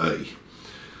from E.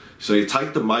 So you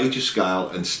take the major scale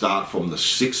and start from the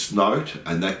 6th note,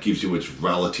 and that gives you its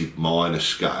relative minor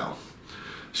scale.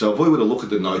 So if we were to look at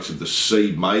the notes of the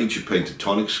C major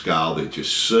pentatonic scale, they're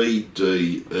just C,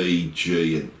 D, E,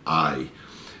 G and A.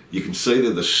 You can see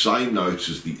they're the same notes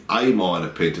as the A minor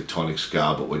pentatonic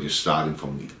scale, but we're just starting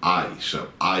from the A. So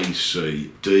A,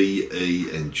 C, D, E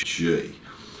and G.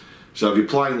 So if you're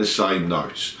playing the same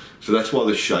notes, so that's why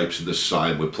the shapes are the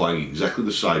same. We're playing exactly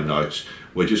the same notes.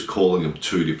 We're just calling them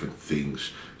 2 different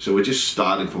things. So we're just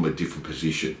starting from a different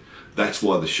position. That's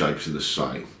why the shapes are the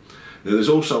same. Now there's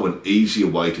also an easier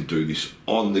way to do this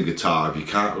on the guitar if you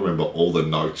can't remember all the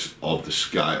notes of the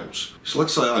scales. So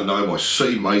let's say I know my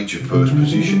C major first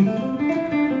position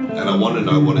and I want to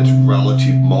know what its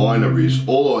relative minor is.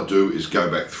 All I do is go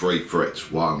back 3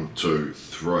 frets, 1, 2,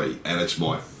 3, and it's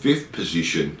my 5th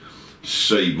position.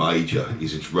 C major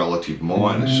is its relative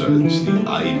minor, so it's the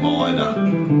A minor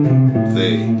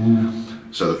there.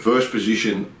 So the first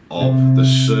position of the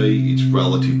C, its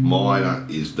relative minor,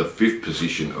 is the 5th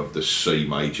position of the C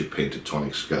major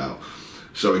pentatonic scale.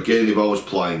 So again, if I was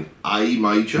playing A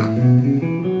major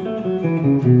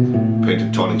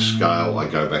pentatonic scale, I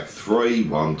go back 3,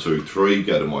 1, 2, 3,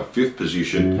 go to my 5th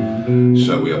position.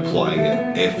 So we are playing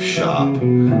an F sharp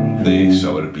there,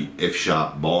 so it would be F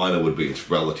sharp minor would be its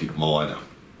relative minor.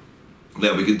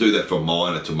 Now we can do that from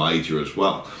minor to major as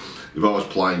well. If I was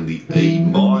playing the E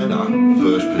minor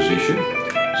first position,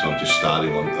 so I'm just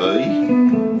starting on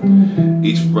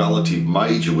E, its relative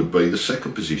major would be the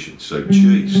 2nd position, so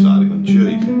G, starting on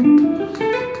G.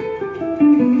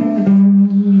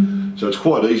 So it's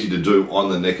quite easy to do on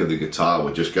the neck of the guitar.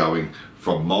 We're just going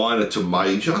from minor to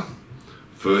major,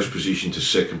 first position to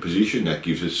 2nd position. That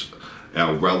gives us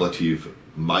our relative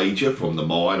major from the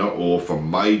minor, or from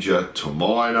major to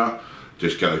minor,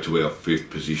 just go to our 5th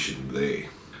position there.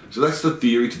 So that's the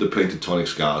theory to the pentatonic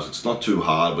scales. It's not too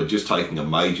hard, but just taking a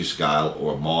major scale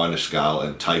or a minor scale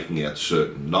and taking out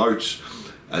certain notes.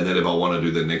 And then if I want to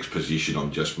do the next position,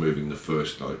 I'm just moving the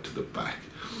first note to the back.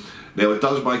 Now it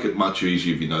does make it much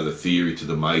easier if you know the theory to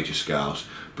the major scales,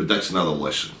 but that's another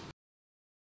lesson.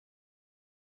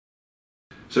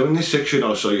 So in this section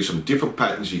I'll show you some different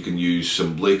patterns you can use,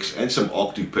 some licks and some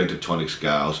octave pentatonic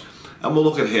scales, and we'll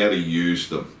look at how to use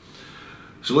them.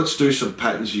 So let's do some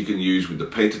patterns you can use with the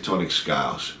pentatonic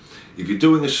scales. If you're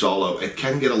doing a solo, it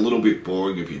can get a little bit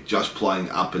boring if you're just playing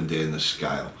up and down the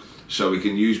scale. So we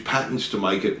can use patterns to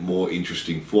make it more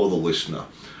interesting for the listener.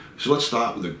 So let's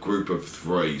start with a group of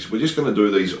threes. We're just going to do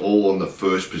these all on the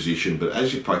first position, but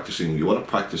as you're practicing, you want to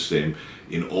practice them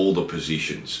in all the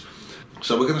positions.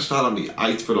 So we're going to start on the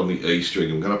 8th fret on the E string.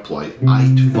 I'm going to play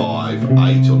 8, 5,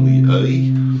 8 on the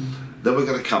E. Then we're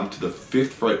going to come to the 5th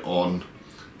fret on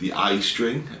the A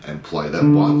string and play that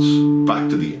once, back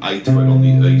to the 8th fret on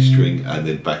the E string, and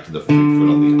then back to the 5th fret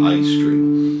on the A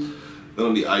string. Then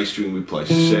on the A string we play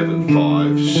 7,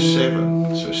 5,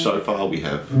 7. So far we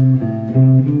have.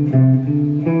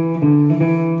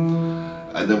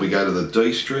 And then we go to the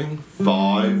D string,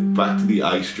 5, back to the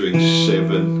A string,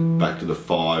 7, back to the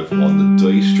 5 on the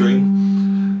D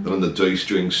string. Then on the D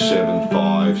string, 7,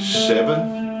 5,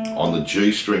 7. On the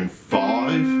G string,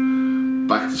 5.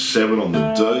 Back to 7 on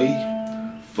the D,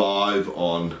 5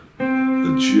 on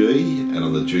the G, and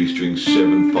on the G string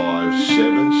 7, 5,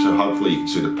 7. So hopefully you can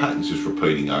see the patterns just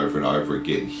repeating over and over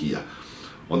again here.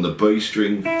 On the B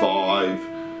string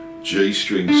 5, G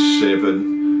string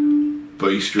 7,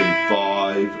 B string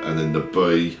 5, and then the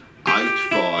B 8,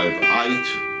 5, 8.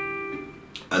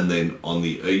 And then on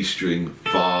the E string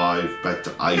 5, back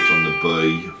to 8 on the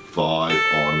B, 5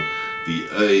 on the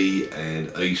E,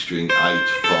 and E string 8,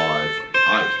 5,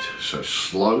 8. So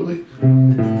slowly.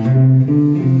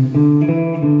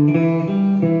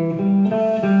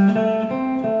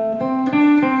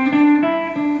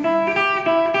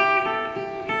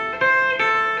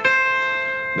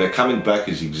 Now coming back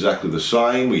is exactly the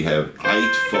same. We have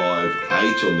 8, 5,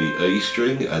 8 on the E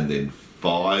string, and then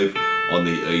 5 on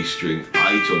the E string,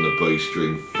 8 on the B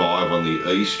string, 5 on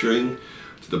the E string,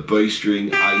 to the B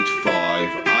string 8,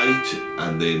 5, 8,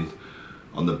 and then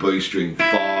on the B string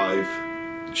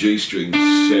 5, G string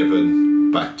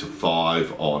 7, back to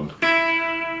 5 on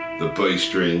the B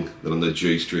string, then on the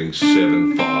G string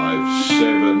 7, 5,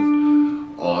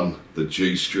 7, on the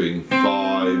G string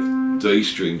 5, D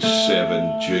string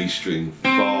 7, G string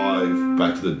 5,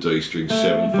 back to the D string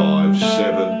 7, 5,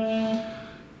 7,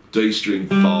 D string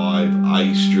 5,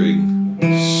 A string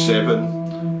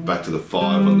 7, back to the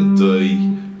 5 on the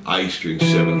D, A string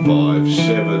 7, 5,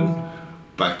 7,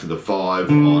 back to the 5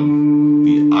 on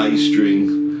the A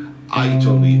string, 8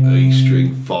 on the E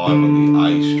string, 5 on the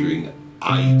A string,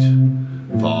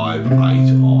 8, 5, 8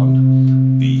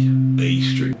 on the E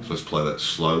string. So let's play that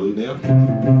slowly now.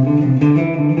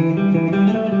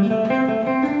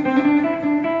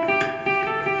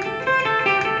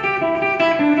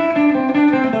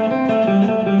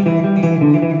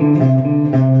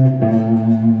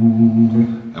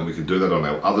 And we can do that on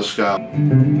our other scale.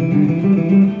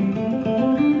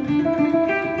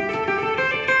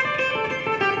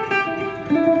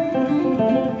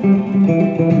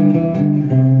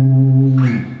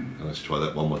 And let's try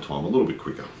that one more time, a little bit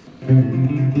quicker.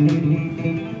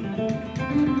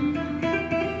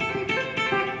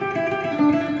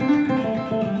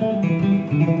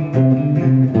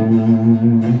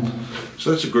 So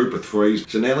that's a group of threes.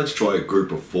 So now let's try a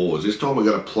group of fours. This time we're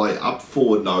going to play up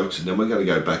 4 notes, and then we're going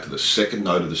to go back to the 2nd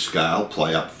note of the scale,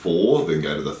 play up 4, then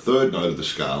go to the 3rd note of the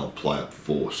scale and play up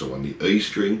 4. So on the E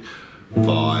string,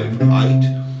 5,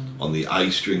 8. On the A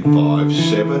string 5,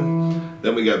 7,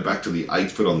 then we go back to the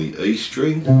 8th fret on the E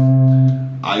string,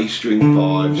 A string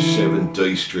 5, 7,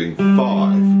 D string 5.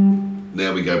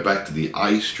 Now we go back to the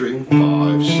A string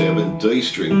 5, 7, D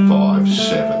string 5,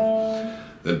 7.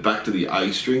 Then back to the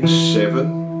A string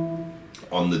 7,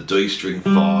 on the D string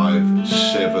 5,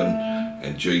 7,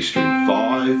 and G string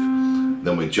 5.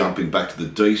 Then we're jumping back to the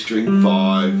D string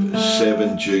 5,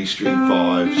 7, G string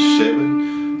 5,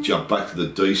 7. Jump back to the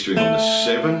D string on the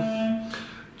 7,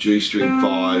 G string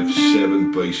 5,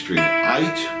 7, B string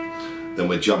 8. Then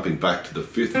we're jumping back to the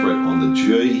 5th fret on the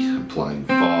G and playing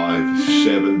 5,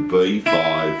 7, B,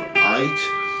 5,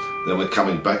 8. Then we're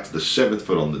coming back to the 7th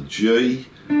fret on the G,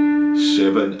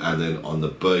 7, and then on the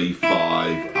B,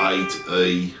 5, 8,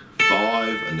 E,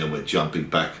 5. And then we're jumping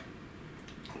back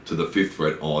to the 5th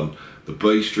fret on the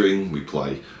B string. We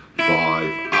play 5,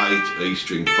 8, E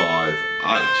string 5,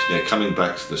 8. Now coming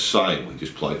back to the same, we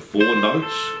just play 4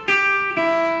 notes,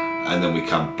 and then we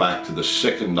come back to the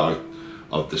second note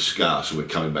of the scale. So we're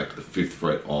coming back to the 5th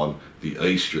fret on the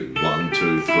E string, 1,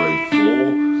 2, 3, 4,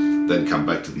 then come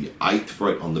back to the 8th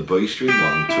fret on the B string,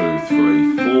 1, 2,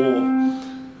 3, 4,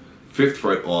 5th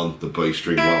fret on the B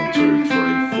string, 1, 2, 3,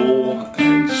 4,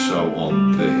 and so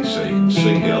on there. So you can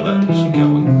see how that is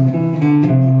going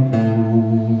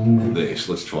there.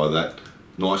 So let's try that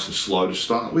nice and slow to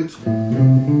start with.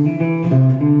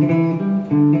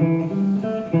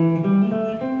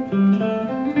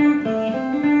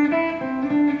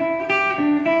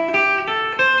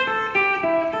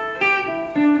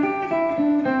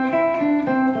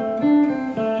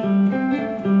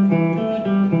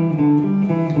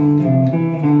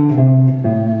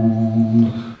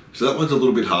 So that one's a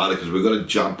little bit harder because we've got to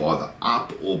jump either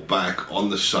up or back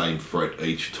on the same fret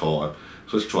each time.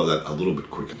 So let's try that a little bit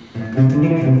quicker.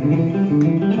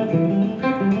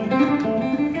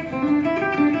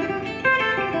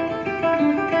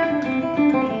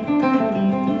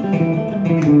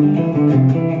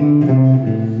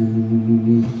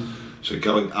 So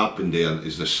going up and down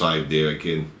is the same there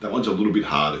again. That one's a little bit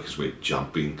harder because we're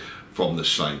jumping from the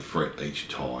same fret each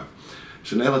time.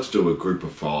 So now let's do a group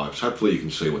of 5s. Hopefully you can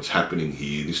see what's happening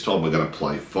here. This time we're going to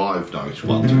play 5 notes,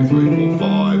 1, 2, 3, 4,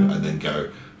 5, and then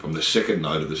go from the second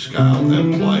note of the scale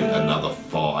and play another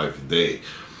 5 there.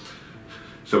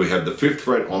 So we have the 5th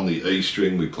fret on the E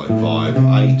string, we play 5,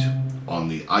 8, on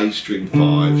the A string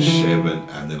 5, 7,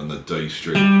 and then on the D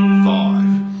string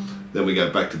 5. Then we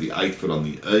go back to the 8th fret on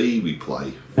the E, we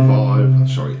play 8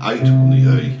 on the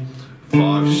E,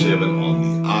 5, 7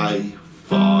 on the A,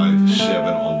 5,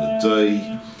 7 on the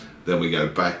D. Then we go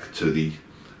back to the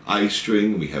A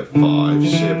string, we have 5,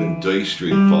 7, D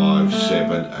string 5,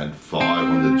 7, and 5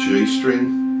 on the G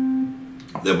string.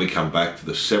 Then we come back to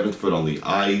the 7th fret on the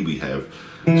A, we have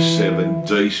 7,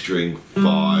 D string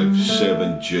 5,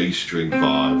 7, G string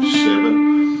 5,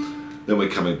 7. Then we're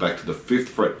coming back to the 5th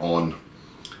fret on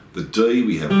the D,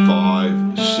 we have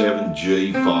 5, 7,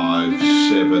 G, 5,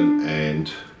 7, and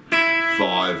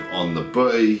 5 on the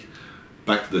B.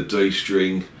 Back to the D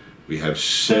string, we have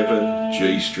 7,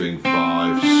 G string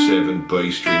 5, 7,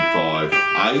 B string 5,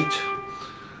 8.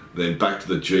 Then back to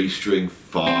the G string,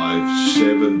 5,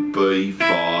 7, B,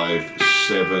 5,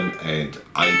 7, and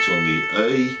 8 on the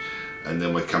E. And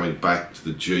then we're coming back to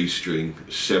the G string,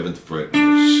 7th fret, we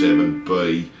have 7,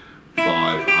 B,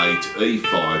 5, 8, E,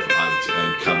 5, 8,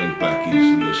 and coming back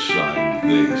is the same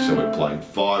there. So we're playing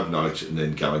 5 notes and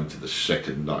then going to the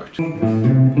second note.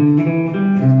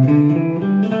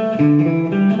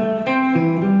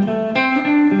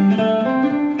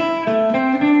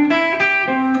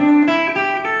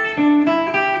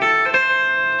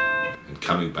 And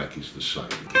coming back is the same.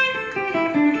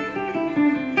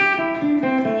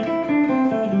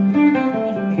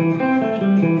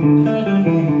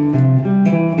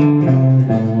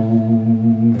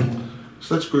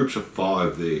 So that's groups of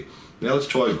 5 there. Now let's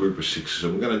try a group of 6s,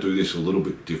 and we're going to do this a little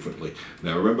bit differently.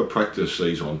 Now remember, practice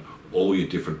these on all your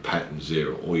different patterns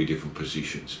there, all your different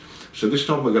positions. So this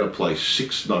time we're going to play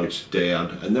 6 notes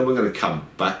down, and then we're going to come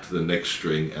back to the next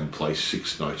string and play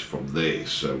 6 notes from there.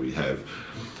 So we have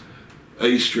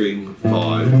E string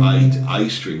 5, 8, A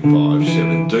string 5,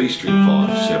 7, D string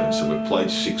 5, 7. So we've played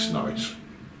 6 notes.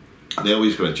 Now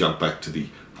he's going to jump back to the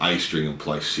A string and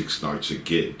play 6 notes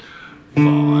again. 5,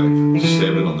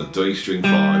 7 on the D string,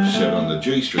 5, 7 on the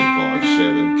G string, 5,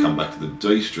 7, come back to the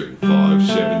D string, 5,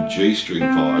 7, G string,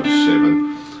 5,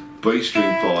 7, B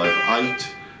string, 5,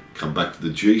 8, come back to the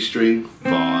G string,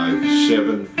 5,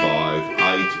 7, 5,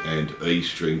 8, and E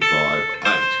string, 5,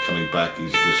 8. Coming back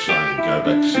is the same. Go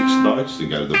back 6 notes, then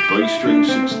go to the B string,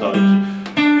 6 notes,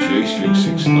 G string,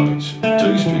 6 notes,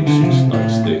 D string, 6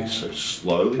 notes there. So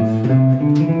slowly.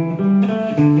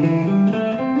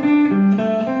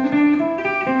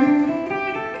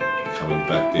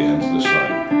 Back down to the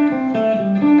same.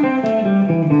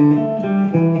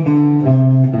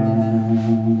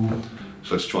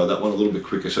 So let's try that one a little bit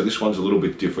quicker. So this one's a little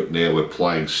bit different now. We're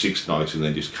playing 6 notes and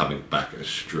then just coming back a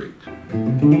string.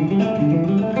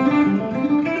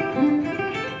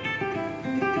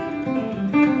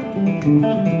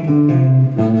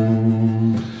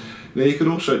 Now you could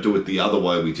also do it the other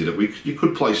way we did it. You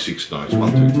could play 6 notes,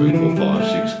 1, 2, 3, 4,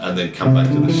 5, 6, and then come back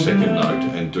to the second note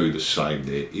and do the same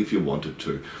there if you wanted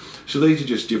to. So these are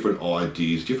just different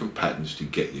ideas, different patterns to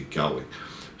get you going.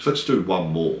 So let's do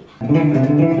one more.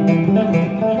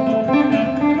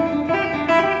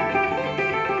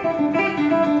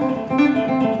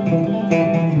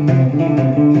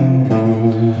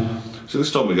 So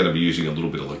this time we're going to be using a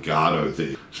little bit of legato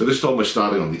there. So this time we're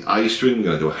starting on the A string. We're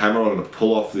going to do a hammer on and a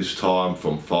pull off this time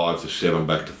from 5 to 7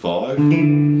 back to 5.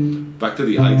 Back to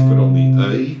the 8th fret on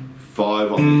the E,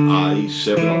 5 on the A,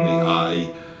 7 on the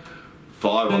A,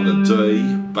 5 on the D,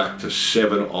 back to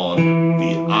 7 on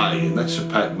the A, and that's the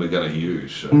pattern we're going to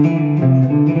use. So then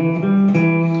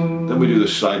we do the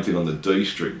same thing on the D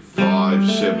string, 5,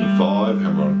 7, 5,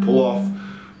 hammer on, pull off,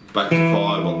 back to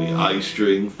 5 on the A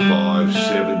string, 5,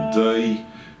 7, D,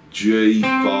 G,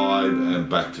 5, and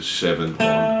back to 7 on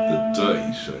the D.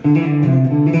 So,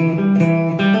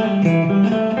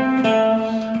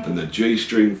 and the G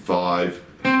string, 5,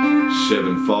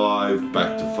 7, 5,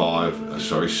 back to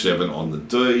 7 on the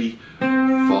D,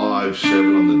 5,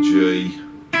 7 on the G,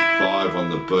 5 on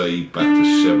the B, back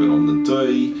to 7 on the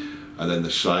D, and then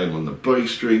the same on the B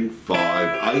string,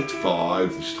 5, 8,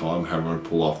 5, this time hammer and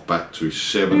pull off, back to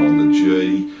 7 on the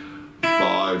G,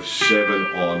 5, 7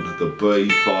 on the B,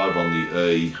 5 on the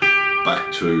E,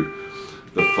 back to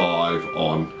the 5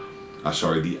 on,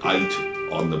 the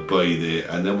 8 on the B there,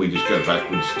 and then we just go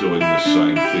backwards doing the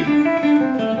same thing.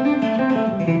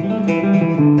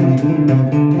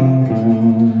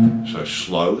 So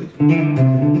slowly.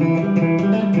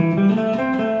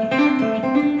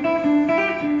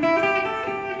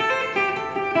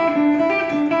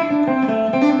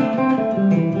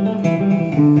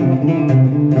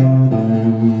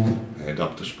 And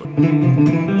up to speed.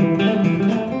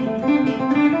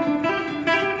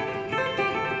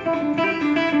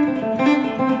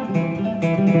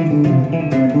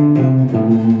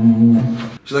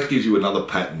 So that gives you another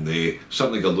pattern there,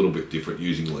 something a little bit different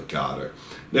using legato.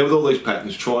 Now with all these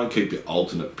patterns, try and keep your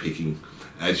alternate picking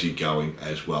as you're going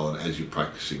as well and as you're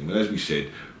practicing. And as we said,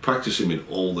 practice them in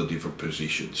all the different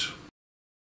positions.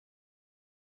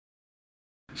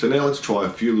 So now let's try a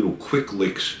few little quick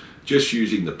licks just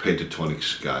using the pentatonic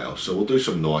scale. So we'll do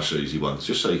some nice easy ones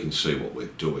just so you can see what we're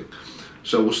doing.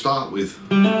 So we'll start with,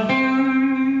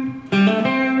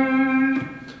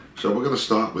 so we're going to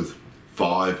start with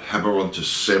 5, hammer on to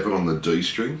 7 on the D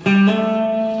string,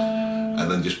 and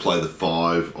then just play the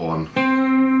 5 on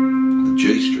the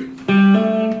G string.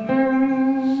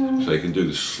 So you can do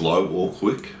this slow or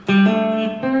quick, or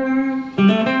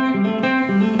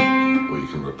you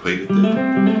can repeat it there.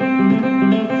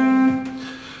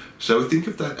 So we think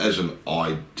of that as an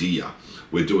idea.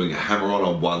 We're doing a hammer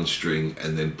on one string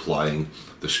and then playing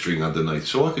the string underneath.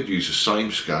 So I could use the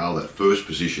same scale, that first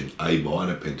position, A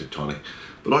minor pentatonic,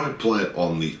 but I could play it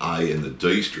on the A and the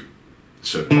D string.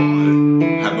 So 5,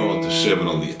 hammer on to 7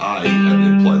 on the A, and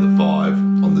then play the 5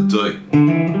 on the D.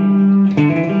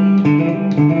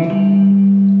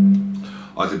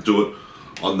 I could do it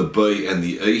on the B and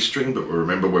the E string, but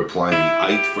remember we're playing the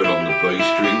 8th fret on the B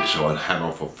string, so I'd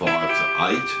hammer from 5 to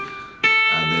 8,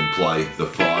 and then play the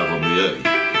 5 on the E.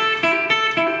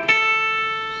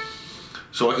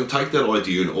 So I can take that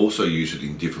idea and also use it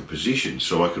in different positions.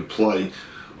 So I could play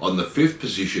on the 5th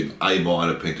position A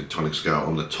minor pentatonic scale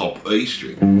on the top E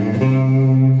string.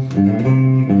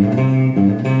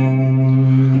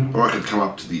 Or I could come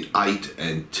up to the 8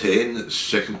 and 10,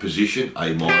 2nd position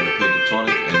A minor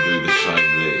pentatonic, and do the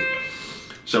same there.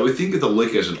 So we think of the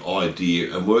lick as an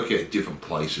idea and work out different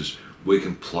places we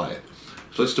can play it.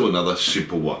 So let's do another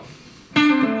simple one.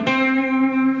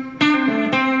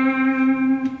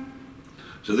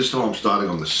 So this time I'm starting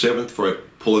on the 7th fret,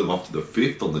 pulling off to the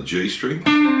 5th on the G string,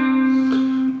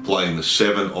 playing the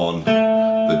 7 on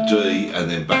the D, and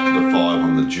then back to the 5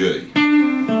 on the G.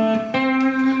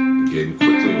 Again,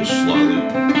 quickly or slowly.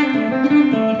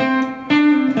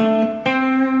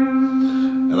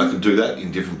 And I can do that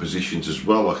in different positions as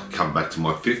well. I can come back to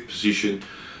my 5th position.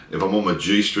 If I'm on my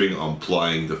G string, I'm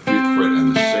playing the 5th fret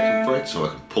and the 2nd fret, so I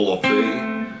can pull off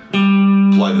there,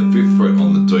 play the 5th fret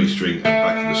on the D string, and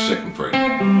back to the 2nd fret.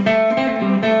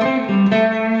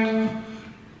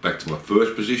 Back to my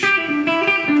 1st position.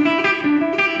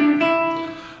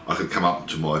 I could come up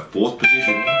to my 4th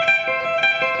position.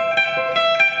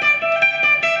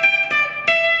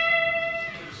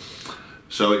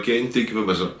 So again, think of them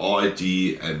as an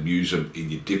idea and use them in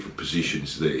your different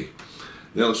positions there.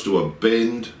 Now let's do a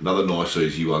bend, another nice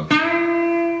easy one,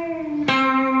 and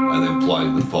then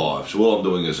playing the 5. So all I'm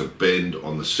doing is a bend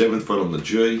on the 7th fret on the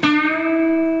G,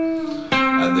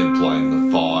 and then playing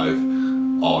the 5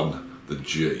 on the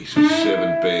G. So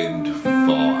 7 bend, 5.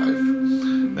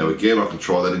 Now again, I can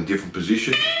try that in different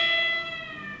positions.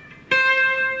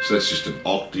 So that's just an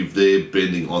octave there,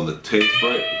 bending on the 10th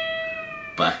fret,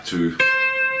 back to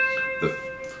the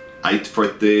 8th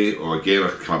fret there, or again I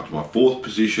can come up to my 4th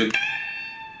position.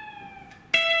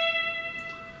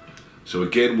 So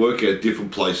again, work out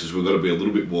different places. We've got to be a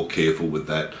little bit more careful with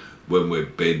that when we're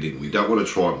bending. We don't want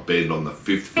to try and bend on the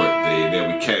 5th fret there.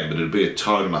 Now we can, but it'll be a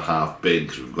tone and a half bend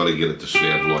because we've got to get it to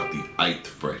sound like the 8th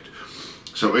fret.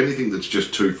 So anything that's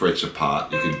just 2 frets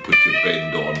apart, you can put your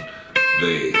bend on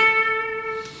there.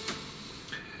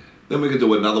 Then we can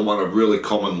do another one, a really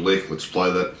common lick. Let's play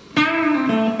that.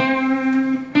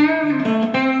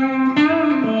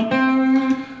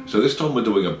 So this time we're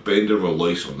doing a bend and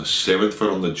release on the 7th fret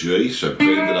on the G. So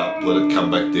bend it up, let it come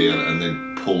back down, and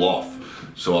then pull off.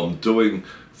 So I'm doing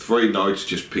 3 notes,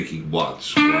 just picking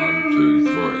once. 1, 2,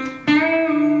 3.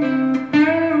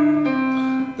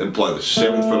 Then play the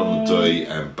 7th fret on the D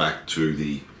and back to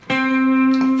the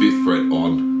 5th fret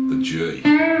on the G.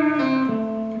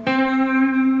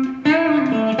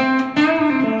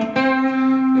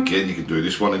 Again, you can do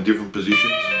this one in different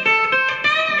positions.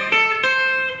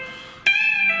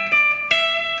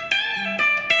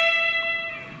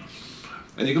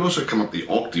 And you can also come up the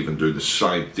octave and do the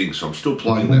same thing. So I'm still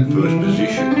playing that first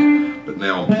position, but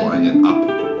now I'm playing it up.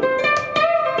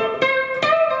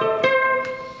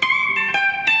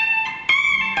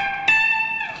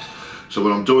 So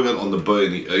when I'm doing it on the B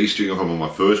and the E string, if I'm on my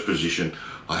first position,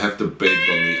 I have to bend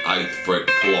on the 8th fret,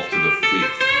 pull off to the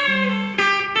 5th.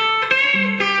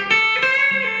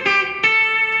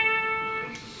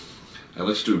 And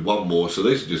let's do one more. So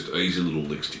these are just easy little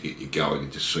licks to get you going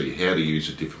and just see how to use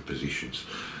the different positions.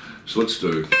 So let's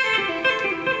do.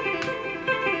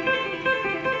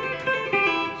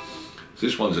 So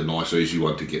this one's a nice easy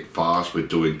one to get fast. We're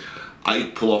doing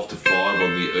 8 pull off to 5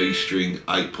 on the E string,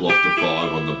 8 pull off to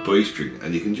 5 on the B string,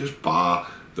 and you can just bar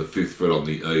the 5th fret on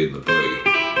the E and the B.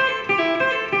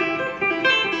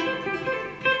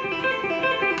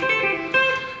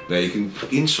 Now you can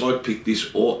inside pick this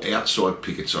or outside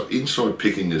pick it. So inside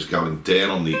picking is going down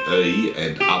on the E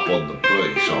and up on the B.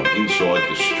 So I'm inside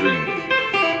the string there.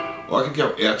 Or I can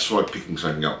go outside picking, so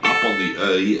I can go up on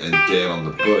the E and down on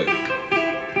the B.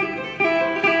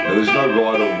 Now there's no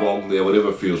right or wrong there,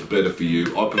 whatever feels better for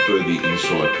you. I prefer the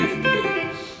inside picking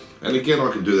there. And again,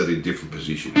 I can do that in different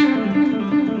positions.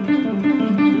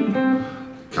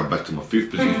 Come back to my 5th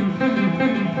position.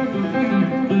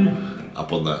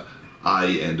 Up on the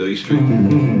A and E string,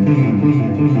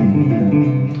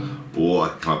 or I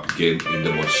come up again into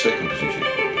my 2nd position.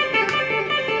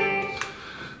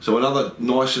 So another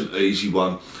nice and easy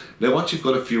one. Now once you've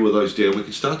got a few of those down, we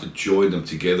can start to join them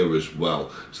together as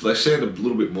well. So they sound a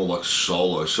little bit more like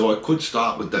solo. So I could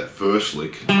start with that first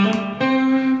lick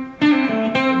and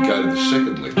go to the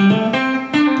 2nd lick. And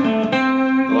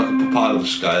I can put part of the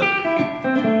scale.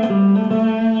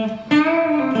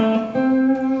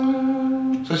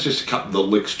 That's just a couple of the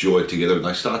licks joined together and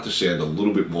they start to sound a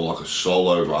little bit more like a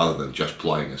solo rather than just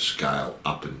playing a scale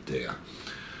up and down.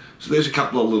 So there's a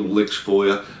couple of little licks for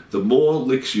you. The more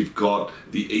licks you've got,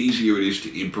 the easier it is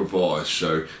to improvise.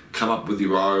 So come up with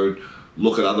your own,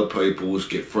 look at other people's,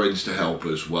 get friends to help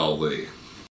as well there.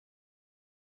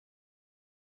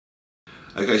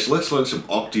 Okay, so let's learn some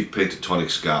octave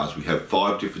pentatonic scales. We have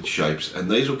 5 different shapes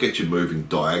and these will get you moving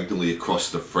diagonally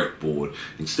across the fretboard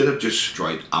instead of just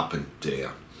straight up and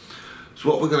down. So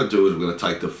what we're going to do is we're going to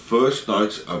take the first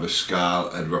notes of a scale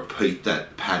and repeat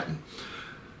that pattern.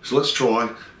 So let's try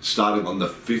starting on the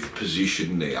 5th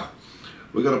position now.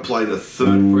 We're going to play the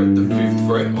 3rd fret, the 5th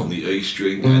fret on the E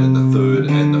string, and then the 3rd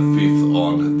and the 5th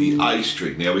on the A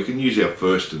string. Now we can use our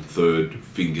 1st and 3rd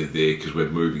finger there because we're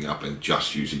moving up and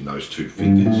just using those 2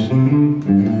 fingers.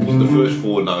 So the first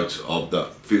 4 notes of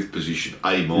the 5th position,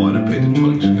 A minor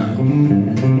pentatonic scale.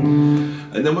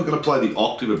 And then we're going to play the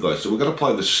octave of those. So we're going to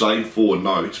play the same 4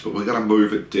 notes, but we're going to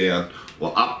move it down,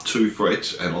 well, up 2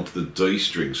 frets and onto the D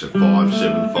string. So 5,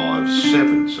 7, 5,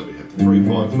 7. So we have 3,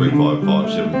 5, 3, 5, 5,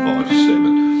 7, 5,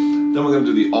 7. Then we're going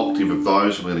to do the octave of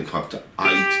those. We're going to come up to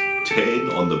 8, 10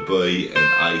 on the B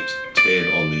and 8,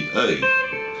 10 on the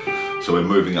E. So we're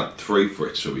moving up 3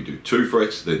 frets. So we do 2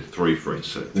 frets, then 3 frets.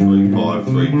 So 3, 5,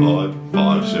 3, 5,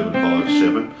 5, 7, 5,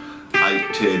 7.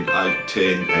 8, 10, 8,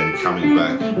 10, and coming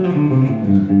back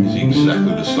is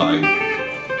exactly the same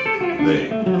there.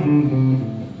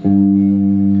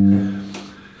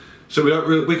 So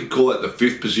we could call that the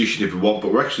 5th position if we want,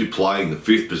 but we're actually playing the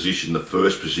 5th position, the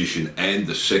 1st position, and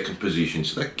the 2nd position,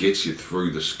 so that gets you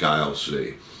through the scales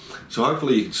there. So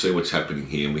hopefully you can see what's happening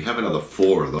here, and we have another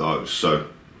 4 of those. So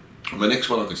on the next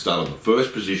one I could start on the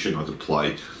 1st position, I could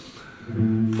play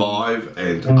 5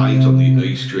 and 8 on the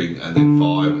E string, and then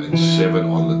 5 and 7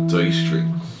 on the D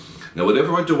string. Now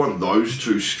whatever I do on those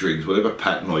 2 strings, whatever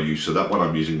pattern I use, so that one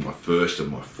I'm using my 1st and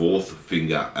my 4th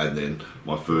finger and then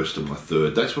my 1st and my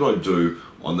 3rd, that's what I do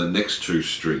on the next 2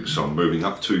 strings. So I'm moving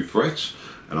up 2 frets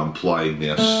and I'm playing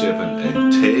now 7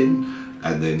 and 10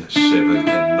 and then 7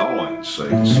 and 9. So you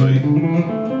can see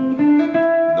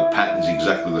the pattern's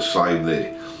exactly the same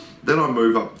there. Then I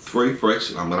move up 3 frets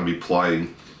and I'm going to be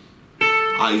playing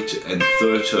 8 and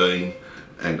 13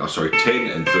 and 10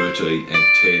 and 13 and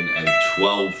 10 and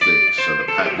 12 there. So the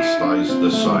pattern stays the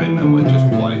same and we're just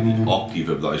playing the octave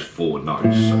of those 4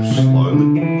 notes. So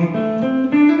slowly.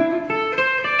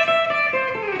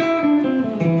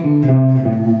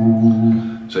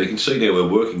 So you can see now we're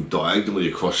working diagonally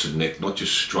across the neck, not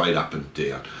just straight up and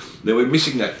down. Now we're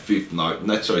missing that 5th note, and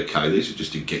that's okay. These are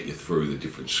just to get you through the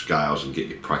different scales and get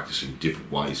you practicing different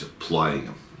ways of playing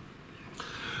them.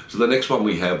 So the next one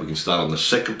we can start on the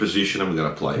 2nd position, and we're going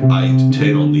to play 8,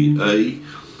 10 on the E,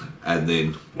 and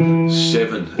then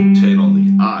 7, 10 on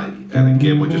the A. And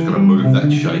again, we're just going to move that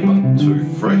shape up 2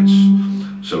 frets.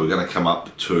 So we're going to come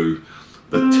up to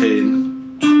the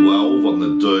 10, 12 on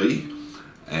the D,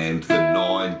 and the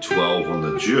 9, 12 on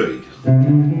the G.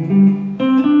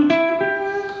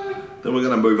 Then we're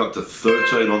going to move up to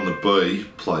 13 on the B,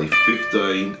 play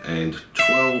 15 and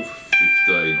 12,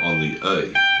 15 on the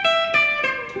E.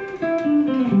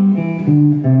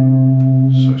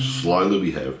 So slowly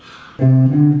we have.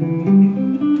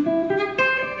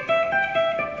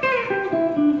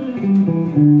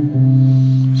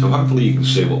 So hopefully you can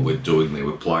see what we're doing there.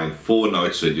 We're playing 4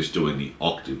 notes, they're just doing the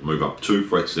octave. Move up 2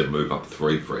 frets, then move up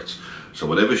 3 frets. So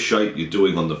whatever shape you're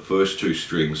doing on the first 2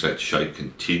 strings, that shape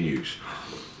continues.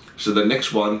 So the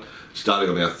next one, starting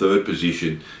on our 3rd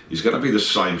position, is going to be the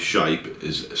same shape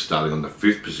as starting on the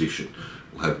 5th position.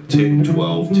 We'll have 10,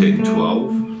 12, 10,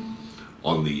 12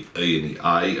 on the E and the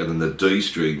A, and then the D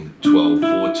string 12,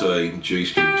 14, G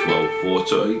string 12,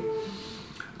 14.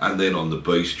 And then on the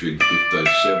B string 15,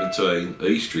 17,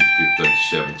 E string 15,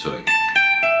 17.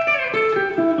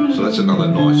 So that's another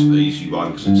nice easy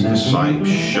one because it's the same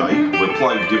shape. We're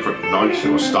playing different notes,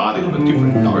 so we're starting on a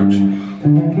different note.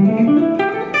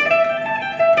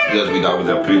 As we know with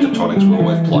our pentatonics, we're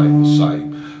always playing the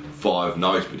same 5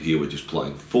 notes, but here we're just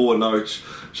playing 4 notes,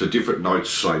 so different notes,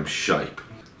 same shape.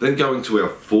 Then going to our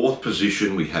 4th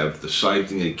position, we have the same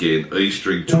thing again, E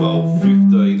string 12,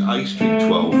 15, A string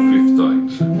 12,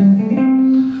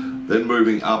 15. Then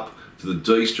moving up to the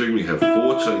D string, we have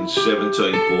 14,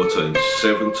 17, 14,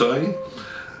 17.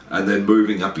 And then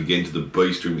moving up again to the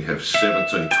B string, we have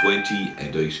 17, 20,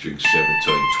 and E string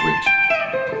 17, 20.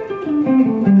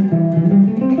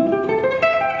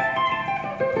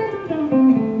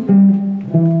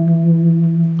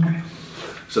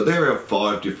 So there are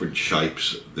 5 different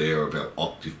shapes there of our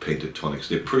octave pentatonics.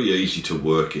 They're pretty easy to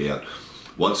work out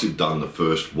once you've done the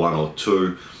first 1 or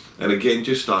 2. And again,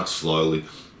 just start slowly,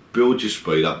 build your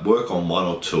speed up, work on 1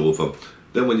 or 2 of them.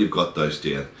 Then when you've got those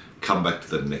down, come back to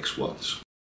the next ones.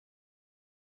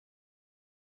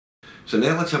 So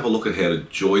now let's have a look at how to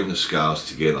join the scales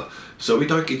together so we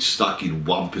don't get stuck in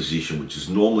one position, which is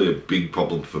normally a big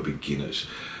problem for beginners.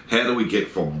 How do we get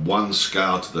from one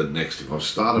scale to the next? If I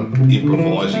started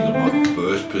improvising on my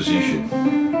first position,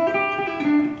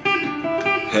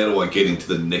 how do I get into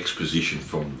the next position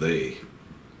from there?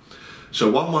 So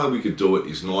one way we could do it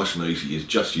is nice and easy, is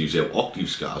just use our octave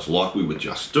scales like we were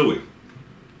just doing.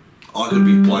 I could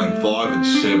be playing 5 and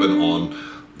 7 on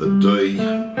the D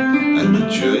and the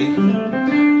G,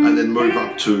 and then move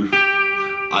up to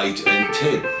 8 and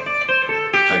 10.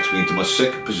 Takes me into my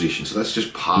 2nd position, so that's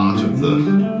just part of the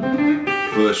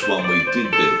first one we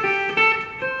did there.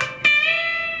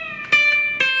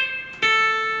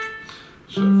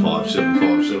 So 5, 7,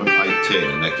 5, 7, 8, 10,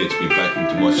 and that gets me back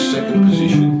into my 2nd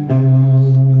position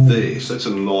there. So that's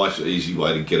a nice easy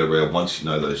way to get around once you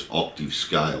know those octave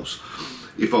scales.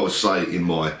 If I was say in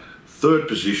my 3rd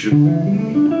position,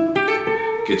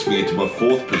 gets me into my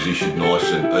 4th position nice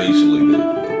and easily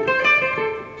there.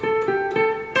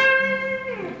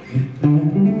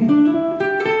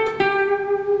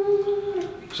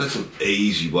 So that's an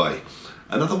easy way.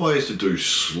 Another way is to do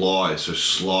slides, so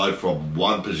slide from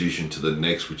one position to the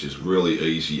next, which is really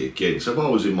easy again. So if I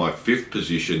was in my 5th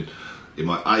position, in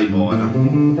my A minor,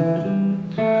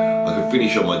 I could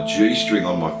finish on my G string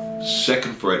on my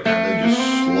 2nd fret and then just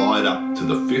slide up to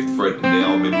the 5th fret, and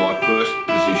now I'm in my 1st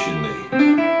position there.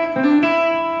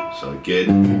 So again,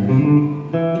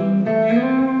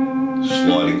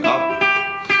 sliding up.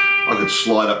 I could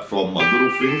slide up from my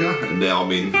little finger and now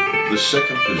I'm in the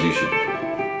 2nd position.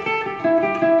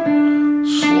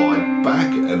 Slide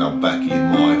back and I'm back in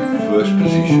my 1st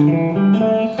position.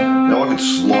 Now I could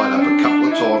slide up a couple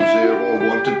of times there if I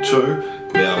wanted to.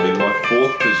 Now I'm in my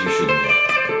 4th position there.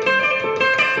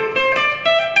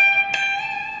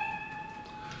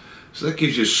 So that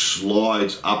gives you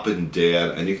slides up and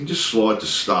down, and you can just slide to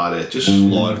start out, just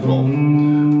slide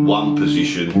from one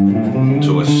position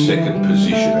to a second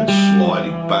position and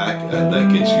sliding back, and that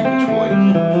gets you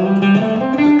between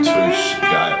the two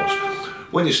scales.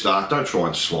 When you start, don't try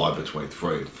and slide between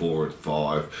 3 and 4 and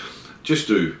 5. Just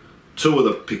do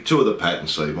pick two of the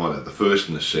patterns, so you might have the first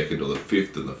and the second, or the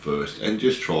fifth and the first, and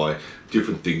just try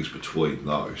different things between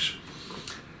those.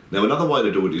 Now another way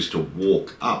to do it is to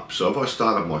walk up. So if I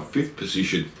start at my 5th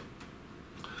position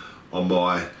on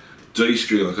my D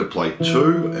string, I could play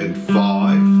 2 and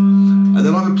 5, and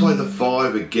then I could play the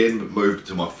 5 again but move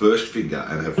to my 1st finger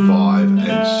and have 5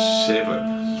 and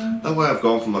 7. That way I've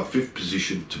gone from my 5th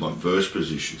position to my 1st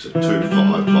position, so 2 to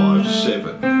 5, 5,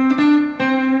 7.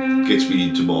 Gets me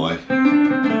into my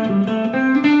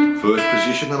 1st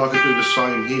position, and I could do the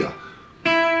same here.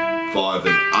 5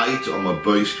 and 8 on my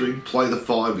B string, play the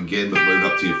 5 again but move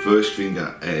up to your 1st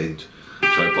finger, and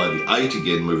play the 8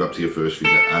 again, move up to your 1st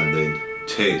finger, and then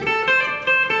 10.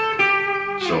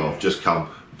 So I've just come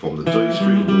from the D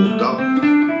string, walked up,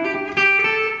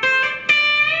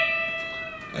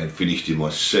 and finished in my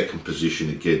 2nd position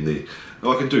again there.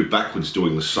 Now I can do backwards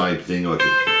doing the same thing.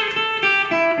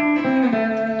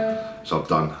 So I've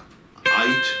done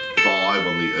 8, 5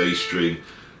 on the E string,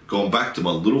 gone back to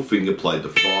my little finger, played the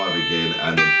 5 again,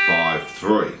 and then 5,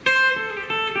 3.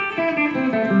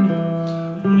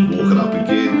 Walk it up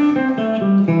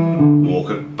again, walk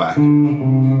it back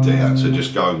down. So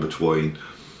just going between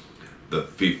the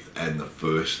 5th and the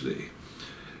 1st there.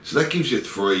 So that gives you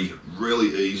 3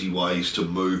 really easy ways to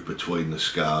move between the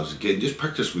scales. Again, just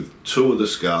practice with 2 of the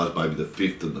scales, maybe the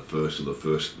 5th and the 1st, or the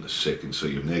 1st and the 2nd. So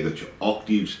you've now got your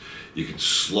octaves, you can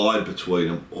slide between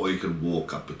them, or you can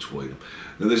walk up between them.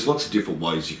 Now there's lots of different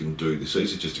ways you can do this.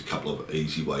 These are just a couple of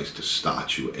easy ways to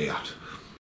start you out.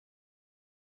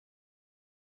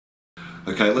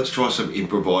 Okay, let's try some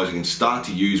improvising and start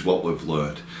to use what we've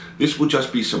learned. This will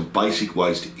just be some basic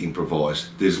ways to improvise.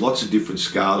 There's lots of different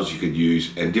scales you can use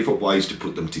and different ways to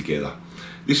put them together.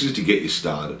 This is to get you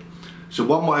started. So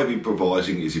one way of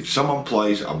improvising is if someone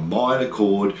plays a minor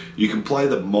chord, you can play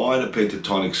the minor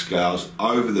pentatonic scales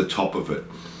over the top of it.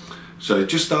 So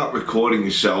just start recording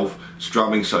yourself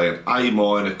strumming, say, an A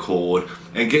minor chord,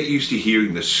 and get used to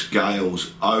hearing the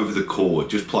scales over the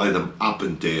chord. Just play them up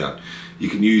and down. You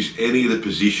can use any of the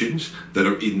positions that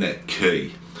are in that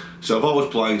key. So if I was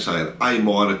playing, say, an A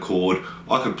minor chord,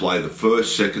 I could play the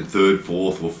 1st, 2nd, 3rd,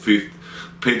 4th or 5th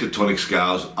pentatonic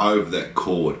scales over that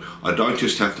chord. I don't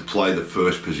just have to play the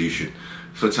 1st position.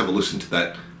 So let's have a listen to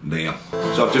that now.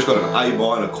 So I've just got an A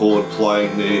minor chord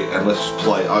playing there, and let's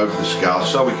play over the scales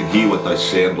so we can hear what they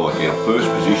sound like. Our 1st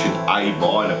position, A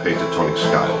minor pentatonic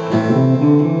scale.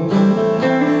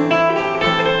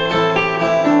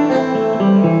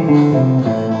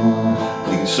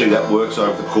 You can see that works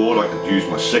over the chord. I could use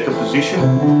my 2nd position.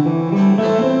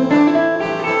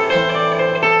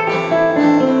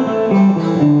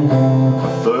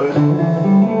 My 3rd.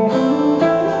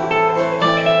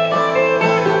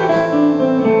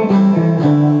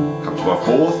 Come to my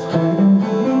 4th.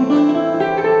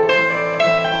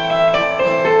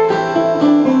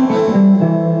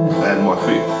 And my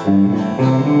 5th.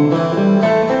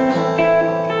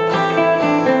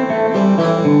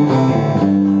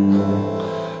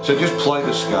 So just play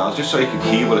the scales, just so you can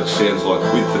hear what it sounds like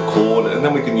with the chord, and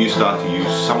then we can start to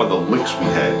use some of the licks we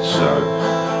had. So.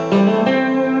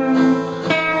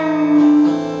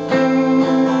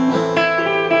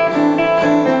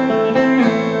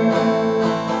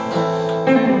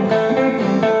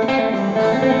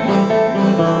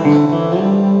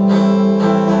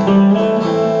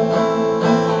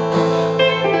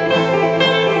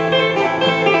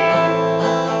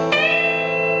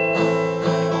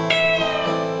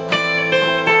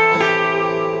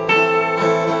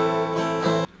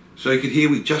 So you can hear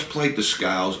we just played the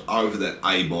scales over that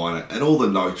A minor, and all the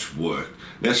notes work.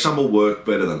 Now some will work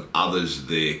better than others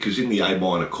there, because in the A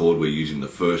minor chord we're using the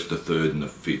 1st, the 3rd and the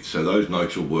 5th, so those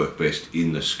notes will work best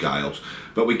in the scales.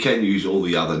 But we can use all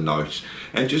the other notes,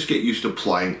 and just get used to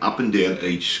playing up and down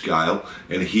each scale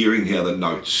and hearing how the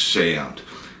notes sound.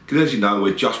 Because as you know,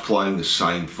 we're just playing the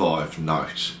same 5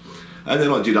 notes. And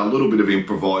then I did a little bit of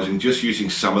improvising, just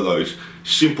using some of those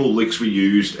simple licks we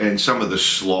used and some of the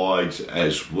slides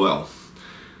as well.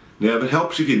 Now it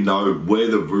helps if you know where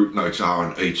the root notes are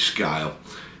on each scale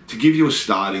to give you a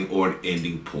starting or an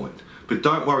ending point. But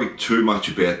don't worry too much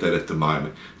about that at the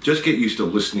moment. Just get used to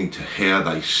listening to how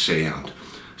they sound.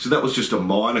 So that was just a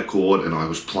minor chord, and I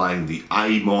was playing the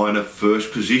A minor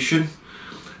 1st position,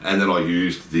 and then I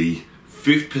used the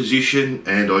 5th position,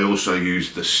 and I also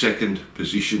used the 2nd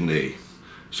position there.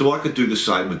 So I could do the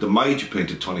same with the major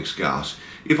pentatonic scales.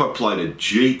 If I played a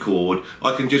G chord,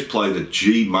 I can just play the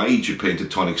G major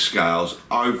pentatonic scales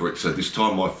over it. So this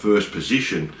time my first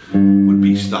position would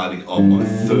be starting on my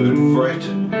 3rd fret,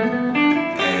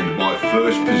 and my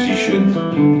first position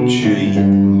G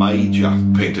major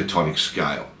pentatonic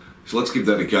scale. So let's give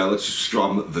that a go. Let's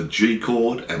strum the G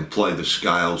chord and play the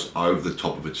scales over the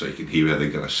top of it so you can hear how they're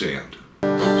going to sound.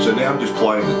 So now I'm just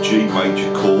playing the G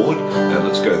major chord, and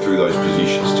let's go through those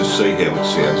positions to see how it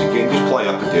sounds. Again, just play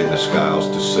up and down the scales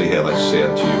to see how they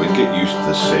sound to you and get used to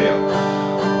the sound.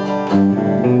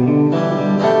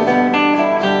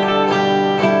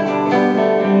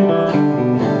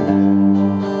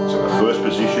 So my first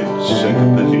position,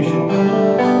 second position,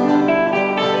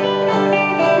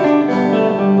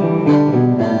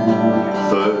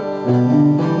 third,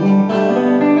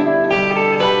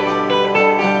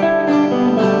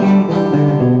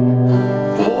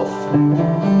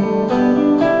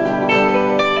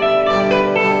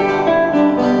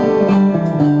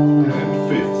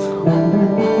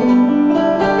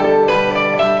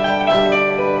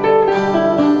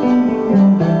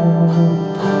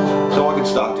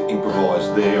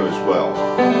 there as well.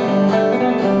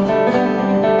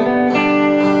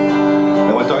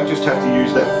 Now I don't just have to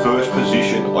use that first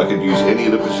position, I could use any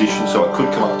of the positions, so I could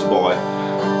come up to my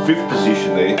 5th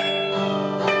position there.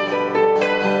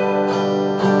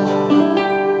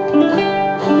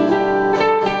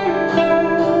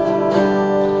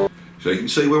 So you can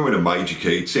see when we're in a major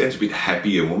key it sounds a bit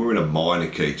happier, when we're in a minor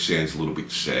key it sounds a little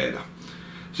bit sadder.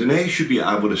 So now you should be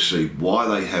able to see why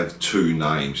they have 2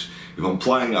 names. If I'm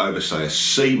playing over, say, a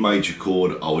C major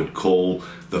chord, I would call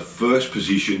the first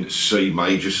position C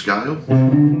major scale.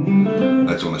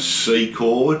 That's on a C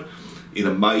chord in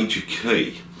a major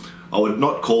key. I would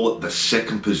not call it the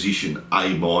second position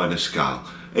A minor scale,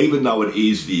 even though it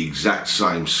is the exact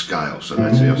same scale. So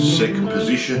that's our second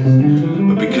position,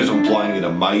 but because I'm playing in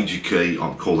a major key,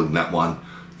 I'm calling that one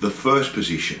the first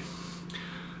position.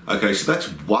 Okay, so that's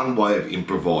one way of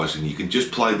improvising. You can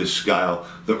just play the scale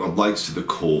that relates to the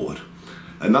chord.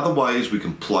 Another way is we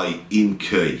can play in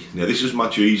key. Now this is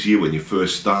much easier when you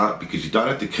first start because you don't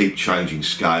have to keep changing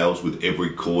scales with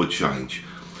every chord change.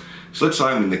 So let's say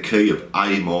I'm in the key of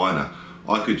A minor.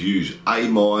 I could use A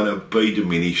minor, B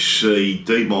diminished, C,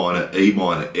 D minor, E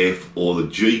minor, F, or the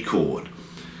G chord.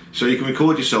 So you can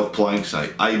record yourself playing,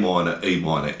 say, A minor, E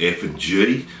minor, F and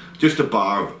G, just a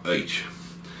bar of each.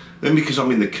 Then because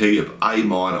I'm in the key of A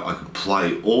minor, I can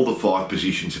play all the 5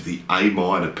 positions of the A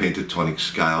minor pentatonic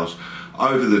scales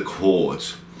over the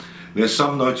chords. Now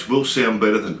some notes will sound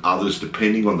better than others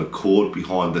depending on the chord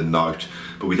behind the note,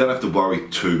 but we don't have to worry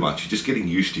too much. You're just getting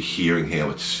used to hearing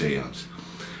how it sounds.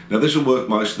 Now this will work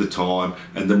most of the time,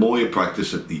 and the more you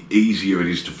practice it, the easier it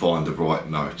is to find the right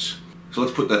notes. So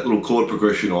let's put that little chord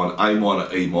progression on: A minor,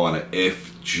 E minor,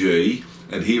 F, G,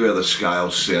 and hear how the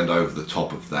scales sound over the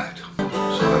top of that. So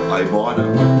A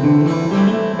minor,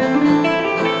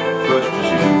 first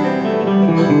position,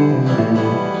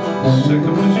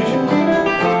 second position,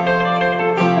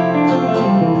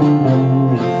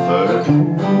 third,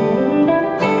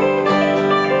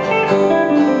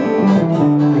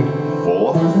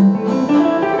 fourth,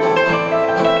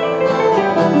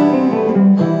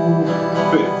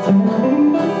 fifth.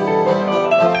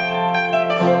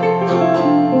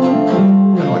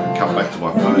 And I can come back to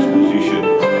my first position.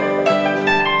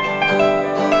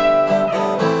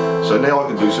 So now I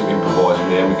can do some improvising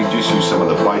now. We can just use some of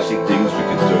the basic things. We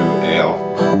can do our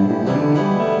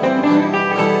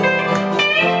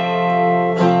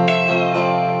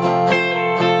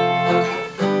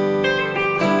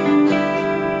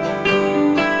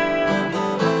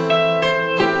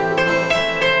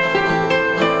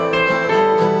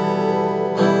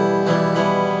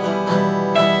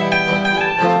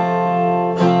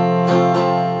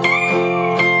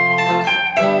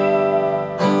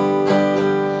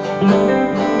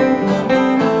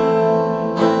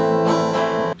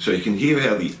So you can hear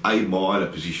how the A minor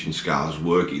position scales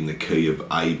work in the key of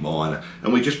A minor,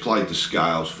 and we just played the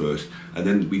scales first, and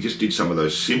then we just did some of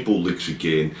those simple licks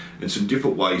again and some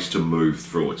different ways to move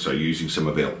through it. So using some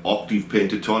of our octave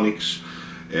pentatonics,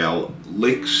 our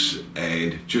licks,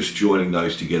 and just joining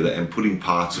those together and putting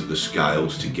parts of the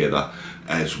scales together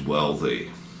as well there.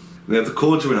 Now if the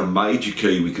chords are in a major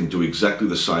key, we can do exactly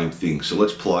the same thing. So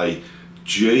let's play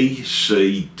G,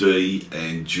 C, D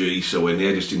and G, so we're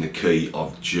now just in the key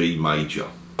of G major.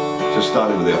 So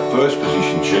starting with our first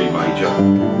position, G major,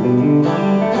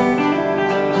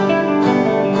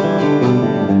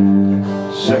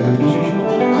 second position,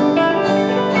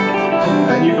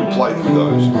 and you can play through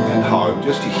those at home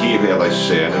just to hear how they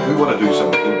sound. If we want to do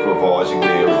some improvising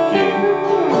there again,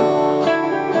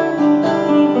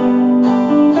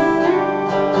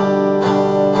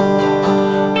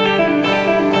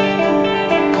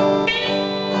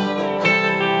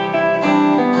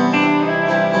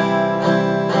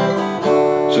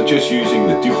 just using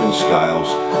the different scales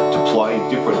to play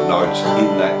different notes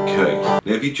in that key.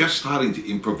 Now if you're just starting to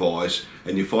improvise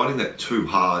and you're finding that too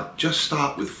hard, just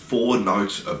start with 4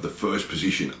 notes of the first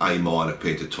position A minor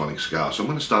pentatonic scale. So I'm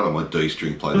going to start on my D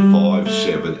string, play the 5,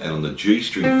 7, and on the G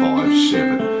string 5,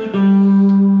 7.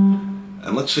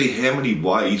 And let's see how many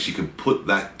ways you can put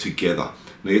that together.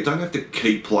 Now you don't have to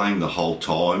keep playing the whole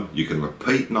time. You can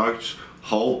repeat notes,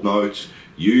 hold notes,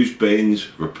 use bends,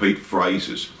 repeat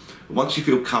phrases. Once you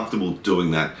feel comfortable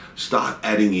doing that, start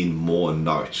adding in more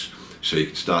notes. So you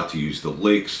can start to use the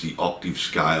licks, the octave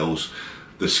scales,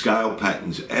 the scale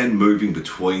patterns, and moving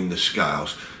between the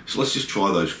scales. So let's just try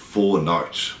those 4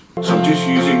 notes. So I'm just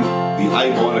using the A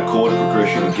minor chord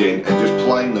progression again and just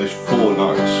playing those 4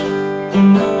 notes.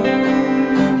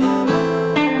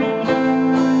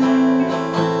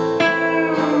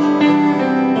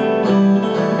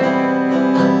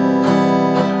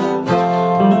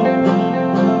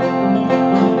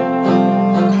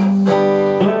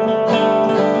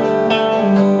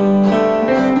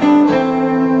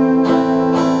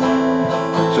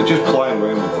 Just playing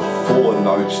around with the 4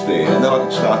 notes there, and then I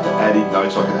can start to add in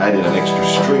notes. I can add in an extra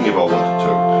string if I wanted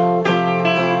to.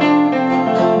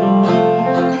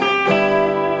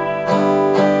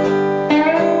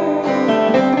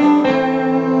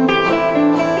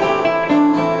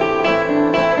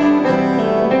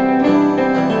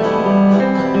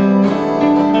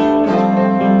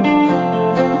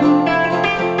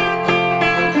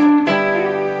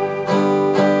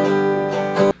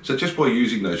 So just by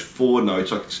using those 4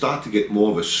 notes, I can start to get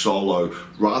more of a solo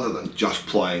rather than just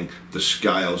playing the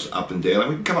scales up and down. And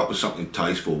we can come up with something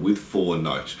tasteful with 4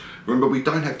 notes. Remember, we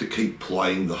don't have to keep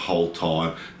playing the whole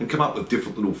time, and come up with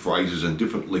different little phrases and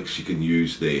different licks you can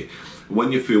use there.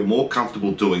 When you feel more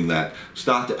comfortable doing that,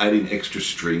 start to add in extra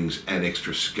strings and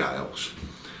extra scales.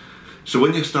 So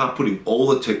when you start putting all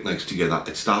the techniques together,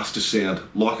 it starts to sound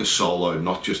like a solo,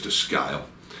 not just a scale.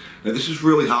 Now this is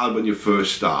really hard when you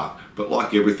first start, but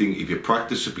like everything, if you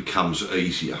practice it becomes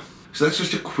easier. So that's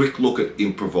just a quick look at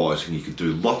improvising. You can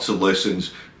do lots of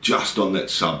lessons just on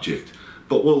that subject,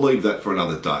 but we'll leave that for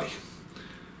another day.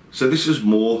 So this is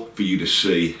more for you to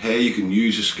see how you can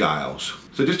use the scales.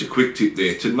 So just a quick tip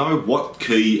there, to know what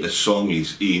key a song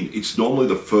is in, it's normally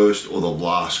the first or the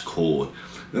last chord.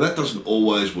 Now that doesn't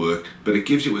always work, but it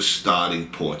gives you a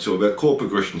starting point. So if our chord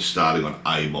progression is starting on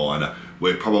A minor,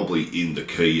 we're probably in the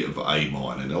key of A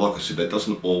minor. Now like I said, that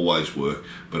doesn't always work,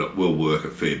 but it will work a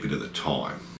fair bit of the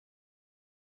time.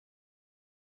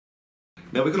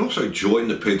 Now we can also join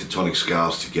the pentatonic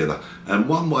scales together, and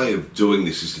one way of doing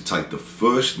this is to take the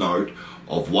first note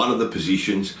of one of the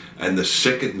positions and the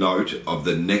second note of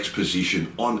the next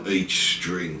position on each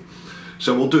string.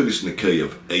 So we'll do this in the key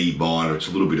of E minor. It's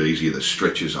a little bit easier, the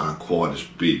stretches aren't quite as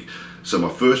big. So my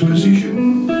first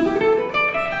position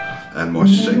and my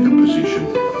second position,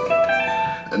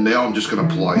 and now I'm just going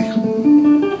to play,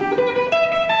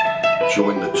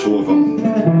 join the 2 of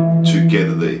them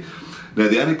together there. Now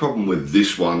the only problem with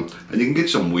this one, and you can get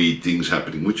some weird things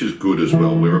happening, which is good as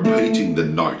well, we're repeating the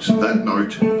notes. That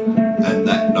note and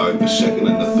that note, the second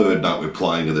and the third note we're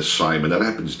playing are the same, and that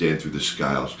happens down through the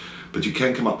scales. But you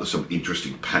can come up with some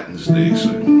interesting patterns there.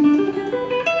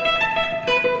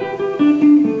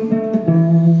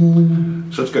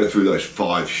 So let's go through those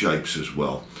 5 shapes as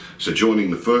well. So joining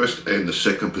the first and the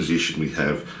second position, we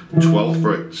have 12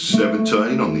 fret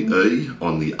 17 on the E,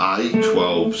 on the A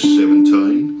 12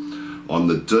 17, on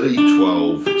the D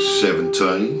 12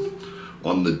 17,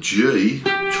 on the G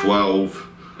 12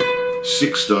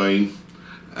 16,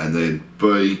 and then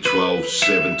B 12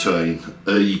 17,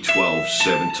 E 12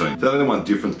 17. The only one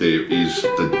different there is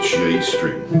the G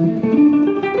string.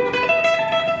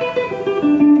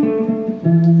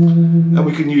 And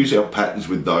we can use our patterns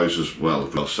with those as well.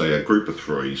 If I'll say a group of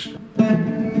 3s.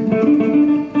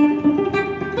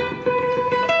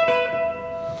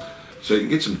 So you can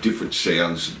get some different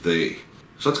sounds there.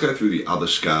 So let's go through the other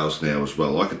scales now as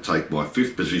well. I could take my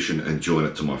 5th position and join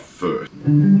it to my 1st.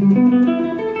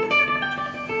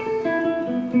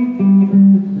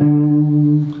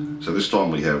 So this time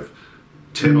we have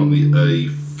 10 on the E,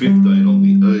 15 on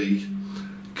the E.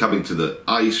 Coming to the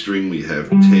A string, we have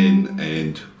 10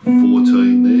 and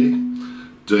 14 there.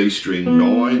 D string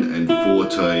 9 and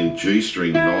 14, G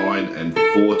string 9 and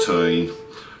 14.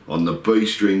 On the B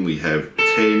string we have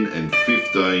 10 and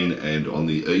 15, and on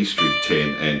the E string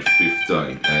 10 and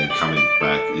 15. And coming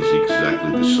back is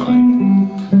exactly the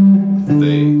same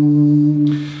there.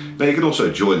 Now you can also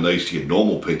join these to your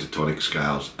normal pentatonic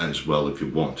scales as well if you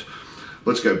want.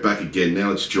 Let's go back again. Now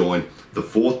let's join the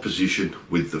 4th position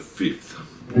with the 5th.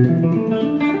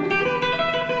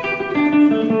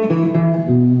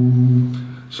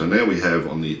 So now we have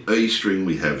on the E string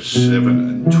we have 7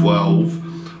 and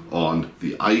 12, on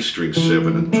the A string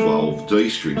 7 and 12, D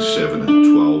string 7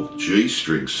 and 12, G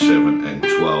string 7 and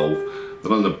 12,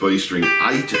 then on the B string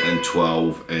 8 and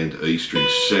 12, and E string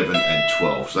 7 and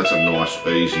 12. So that's a nice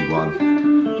easy one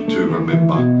to remember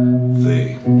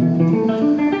there.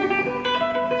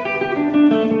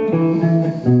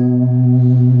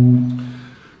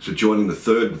 So joining the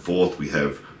third and fourth we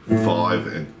have 5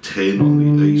 and 10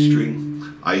 on the E string,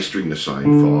 A string the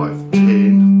same, 5,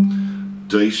 10,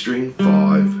 D string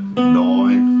 5,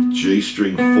 9, G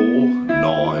string 4,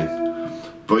 9,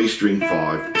 B string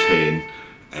 5, 10,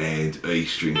 and E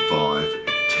string 5,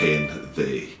 10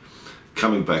 there.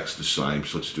 Coming back's the same,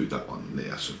 so let's do that one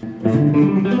now.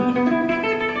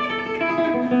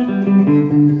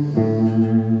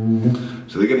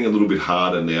 So they're getting a little bit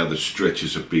harder now, the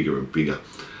stretches are bigger and bigger.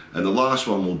 And the last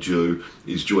one we'll do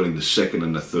is joining the second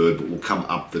and the third, but we'll come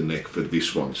up the neck for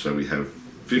this one. So we have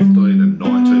 15 and 19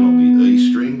 on the E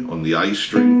string, on the A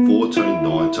string 14,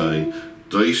 19,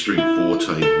 D string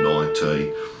 14,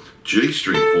 19, G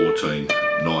string 14,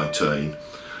 19,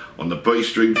 on the B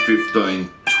string 15,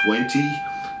 20,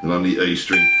 and on the E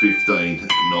string 15,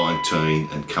 19,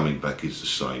 and coming back is the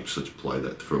same. So let's play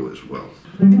that through as well.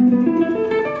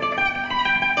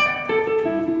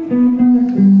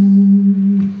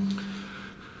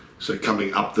 So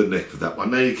coming up the neck for that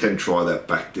one. Now you can try that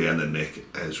back down the neck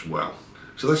as well.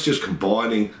 So that's just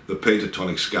combining the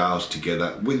pentatonic scales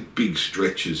together with big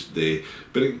stretches there,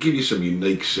 but it'll give you some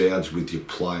unique sounds with your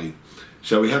playing.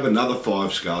 So we have another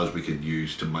 5 scales we can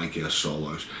use to make our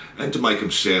solos and to make them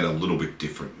sound a little bit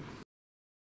different.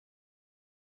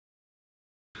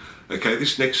 Okay,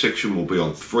 this next section will be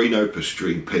on 3-note per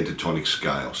string pentatonic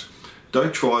scales.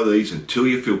 Don't try these until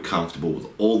you feel comfortable with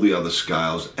all the other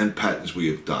scales and patterns we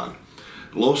have done.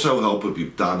 It'll also help if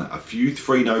you've done a few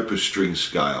 3-note per string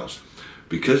scales,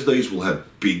 because these will have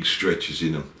big stretches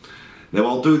in them. Now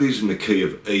I'll do these in the key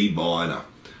of E minor.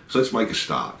 So let's make a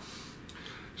start.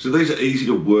 So these are easy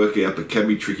to work out but can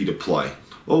be tricky to play.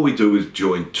 All we do is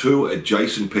join 2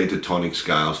 adjacent pentatonic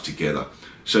scales together.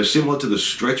 So similar to the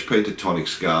stretch pentatonic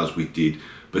scales we did,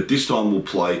 but this time we'll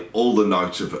play all the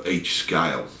notes of each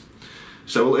scale.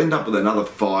 So we'll end up with another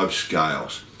 5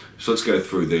 scales. So let's go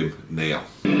through them now.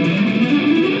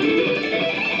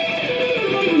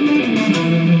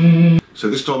 So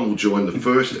this time we'll join the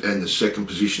first and the second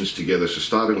positions together. So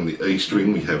starting on the E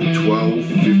string we have 12,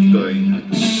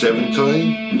 15,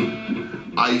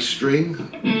 17. A string,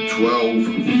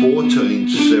 12, 14,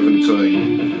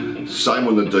 17. Same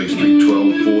on the D string,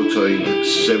 12, 14,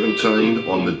 17.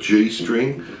 On the G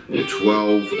string,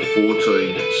 12,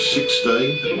 14,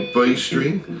 16. B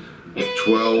string,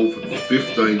 12,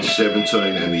 15, 17,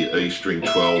 and the E string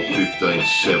 12, 15,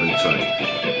 17.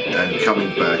 And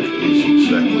coming back is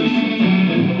exactly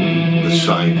the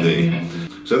same there.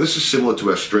 So this is similar to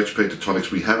our stretch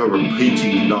pentatonics. We have a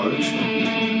repeating note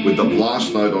with the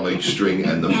last note on each string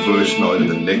and the first note of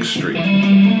the next string.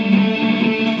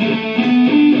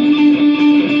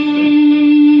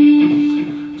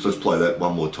 So let's play that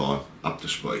one more time, up to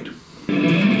speed.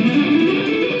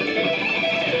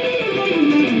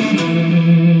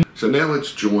 So now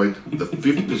let's join the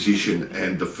 5th position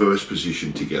and the 1st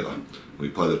position together. We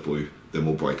play that for you, then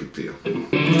we'll break it down.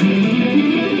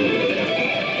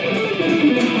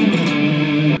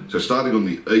 So starting on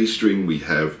the E string we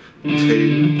have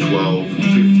 10, 12,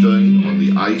 15. On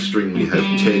the A string we have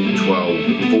 10,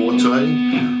 12,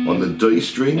 14. On the D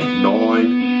string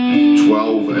 9,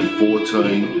 12 and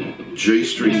 14. G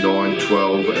string 9,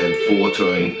 12 and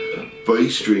 14. B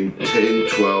string 10,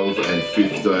 12 and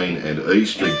 15, and E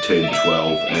string 10,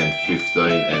 12 and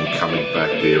 15, and coming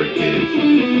back there again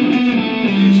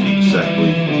is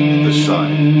exactly the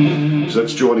same. So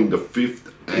that's joining the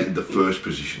 5th and the 1st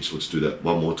position. So let's do that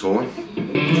one more time.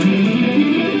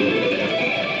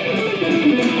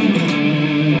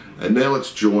 And now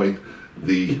let's join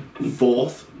the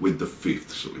 4th with the 5th.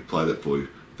 So we play that for you,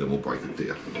 then we'll break it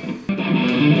down.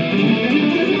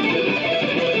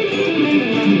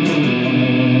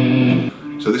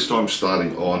 So this time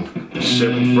starting on the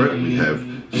 7th fret we have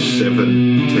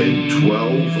 7, 10,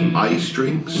 12, A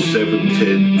string, 7,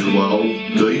 10, 12,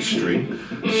 D string,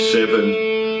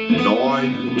 7,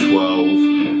 9, 12,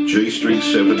 G string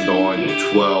 7,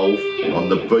 9, 12. On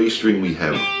the B string we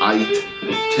have 8,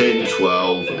 10,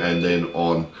 12, and then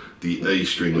on the E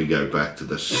string we go back to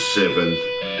the 7,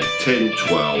 10,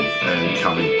 12, and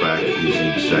coming back is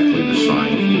exactly the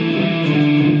same.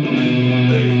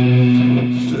 There.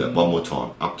 Let's do that one more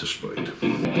time, up to speed.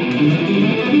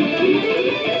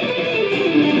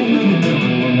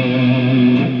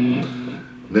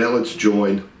 Now let's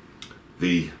join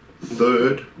the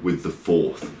third with the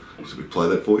fourth. So we play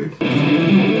that for you.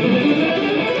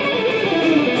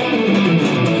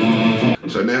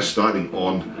 So now starting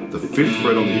on the 5th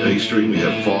fret on the E string, we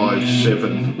have 5,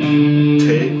 7,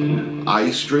 10.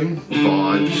 A string,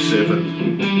 5,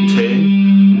 7,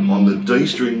 10. On the D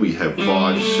string we have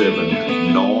 5,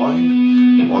 7,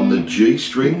 9. On the G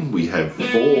string we have 4,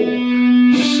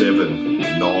 7,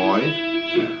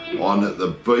 9. On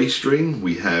the B string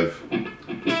we have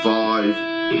 5, 8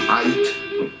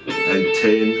 and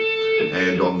 10.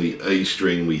 And on the E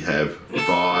string we have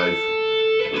 5,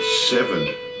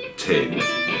 7, 10.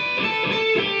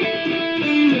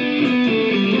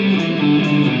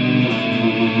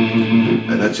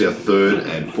 And that's our third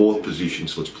and fourth position,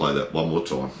 so let's play that one more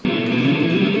time.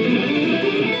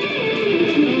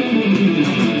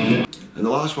 And the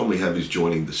last one we have is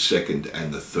joining the second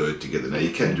and the third together. Now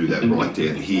you can do that right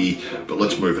down here, but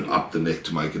let's move it up the neck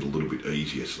to make it a little bit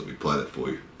easier. So let me play that for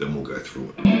you, then we'll go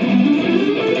through it.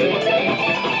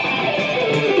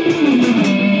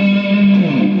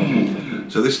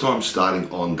 So this time starting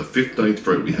on the 15th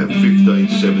fret we have 15,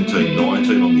 17,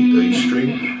 19 on the E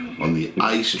string. On the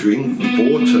A string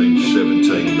 14,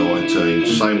 17, 19,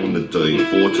 same on the D,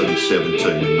 14,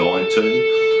 17,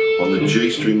 19. On the G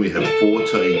string we have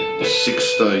 14,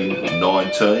 16,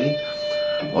 19.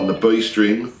 On the B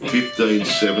string 15,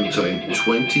 17,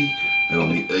 20. And on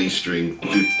the E string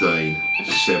 15,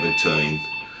 17,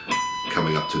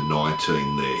 coming up to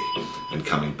 19 there. And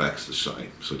coming back's the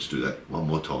same. So let's do that one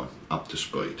more time, up to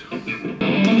speed.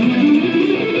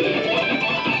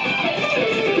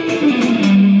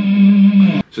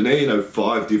 So now you know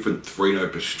 5 different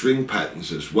 3-note per string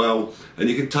patterns as well, and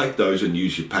you can take those and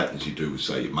use your patterns you do with,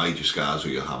 say, your major scales or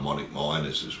your harmonic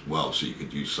minors as well. So you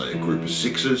could use, say, a group of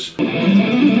 6s.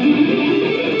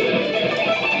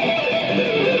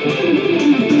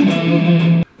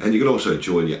 And you can also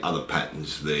join your other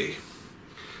patterns there.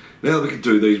 Now that we can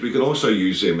do these, we can also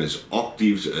use them as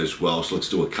octaves as well, so let's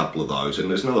do a couple of those, and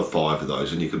there's another 5 of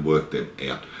those and you can work them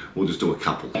out. We'll just do a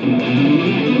couple.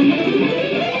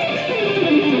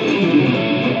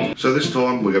 So this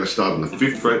time we're going to start on the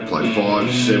 5th fret, play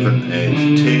 5, 7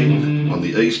 and 10. On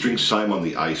the E string, same on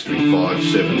the A string, 5,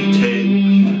 7,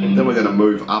 10. Then we're going to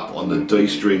move up on the D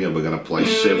string and we're going to play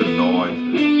 7,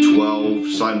 9, 12.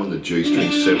 Same on the G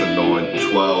string, 7,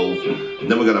 9, 12.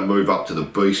 And then we're going to move up to the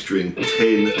B string,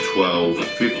 10, 12,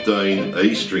 15.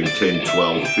 E string, 10,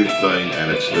 12, 15.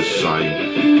 And it's the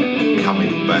same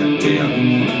coming back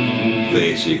down.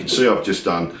 There, so you can see I've just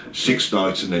done 6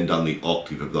 notes and then done the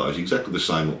octave of those, exactly the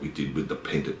same what we did with the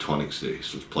pentatonics there.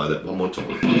 So let's play that one more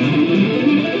time.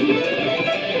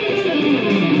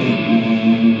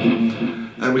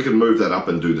 And we can move that up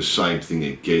and do the same thing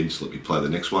again, so let me play the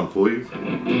next one for you.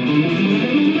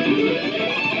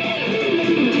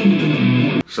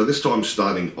 So this time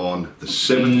starting on the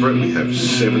 7th fret we have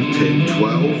 7, 10,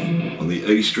 12. On the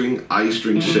E string, A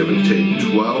string, 7,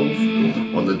 10,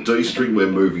 12. On the D string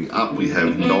we're moving up, we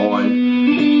have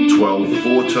 9, 12,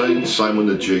 14. Same on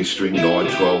the G string, 9,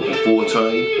 12,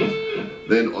 14.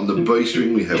 Then on the B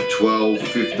string we have 12,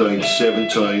 15,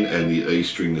 17, and the E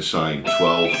string the same,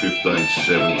 12, 15,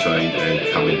 17, and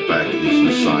coming back is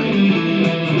the same.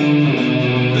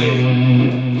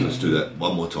 There. So let's do that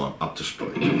one more time, up to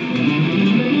speed.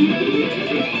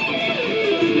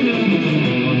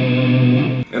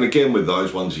 And again with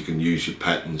those ones you can use your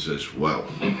patterns as well.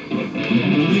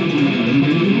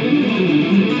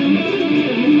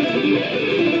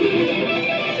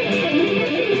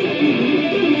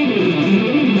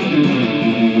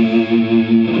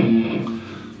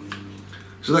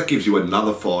 So that gives you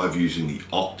another 5 using the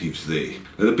octaves there.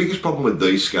 Now the biggest problem with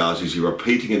these scales is you're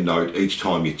repeating a note each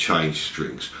time you change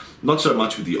strings. Not so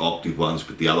much with the octave ones,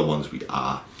 but the other ones we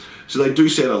are. So they do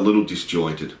sound a little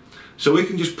disjointed. So we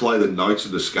can just play the notes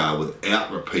of the scale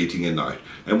without repeating a note,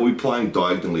 and we'll be playing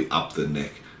diagonally up the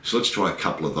neck. So let's try a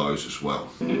couple of those as well.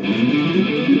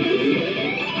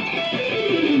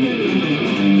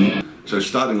 So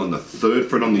starting on the 3rd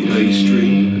fret on the E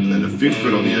string, then the 5th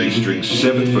fret on the E string,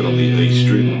 7th fret on the E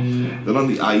string. Then on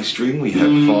the A string we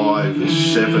have 5,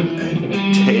 7 and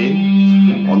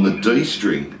 10. On the D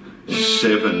string,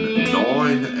 7,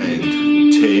 9 and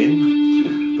 10.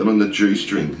 Then on the G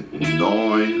string,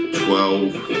 9,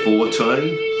 12,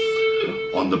 14.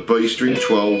 On the B string,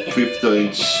 12,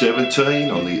 15, 17.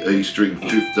 On the E string,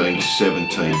 15,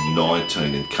 17,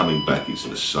 19. And coming back is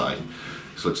the same.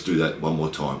 So let's do that one more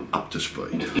time, up to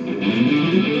speed.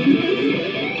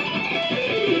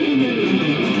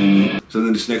 So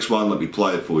then this next one, let me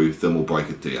play it for you, then we'll break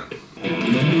it down.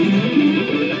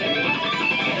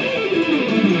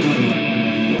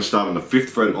 start on the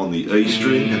 5th fret on the E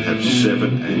string and have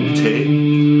 7 and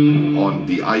 10. On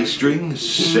the A string,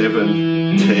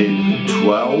 7, 10,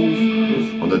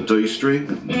 12. On the D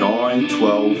string, 9,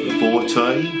 12,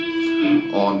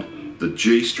 14. On the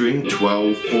G string,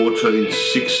 12, 14,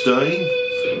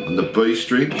 16. On the B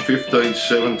string, 15,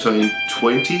 17,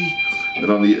 20. Then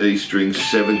on the E string,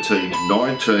 17,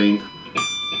 19,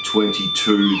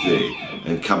 22 there.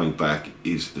 And coming back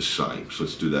is the same. So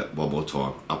let's do that one more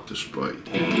time up to speed.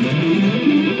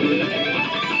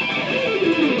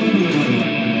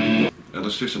 And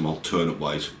let's do some alternate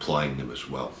ways of playing them as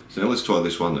well. So now let's try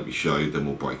this one, let me show you, then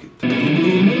we'll break it down.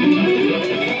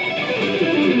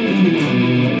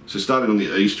 So starting on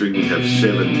the E string we have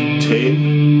 7,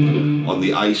 10. On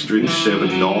the A string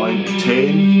 7, 9,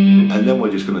 10. And then we're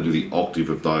just going to do the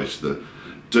octave of those. The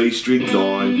D string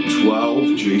 9,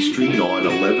 12, G string 9,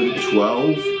 11,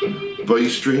 12, B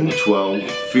string 12,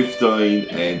 15,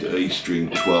 and E string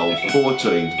 12,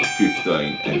 14, 15,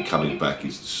 and coming back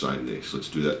is the same there. So let's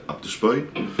do that up to speed.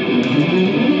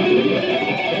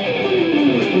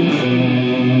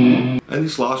 And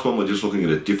this last one, we're just looking at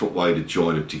a different way to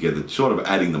join them together, sort of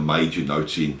adding the major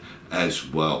notes in as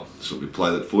well. So let me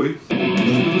play that for you.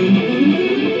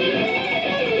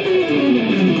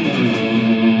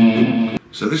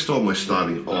 So this time we're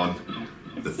starting on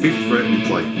the 5th fret, we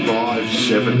play 5,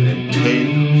 7 and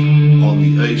 10 on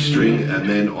the E string, and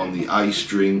then on the A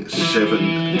string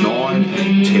 7, 9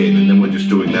 and 10, and then we're just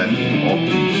doing that in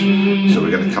octaves. So we're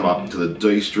going to come up to the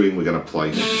D string, we're going to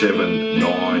play 7,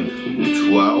 9,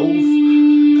 12,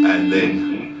 and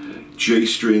then G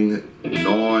string 9,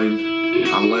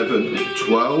 11,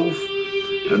 12,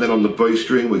 and then on the B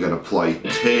string we're going to play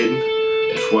 10,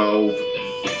 12,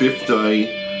 15,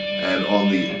 and on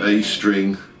the E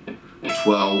string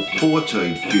 12,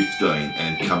 14, 15,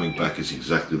 and coming back is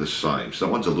exactly the same. So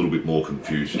that one's a little bit more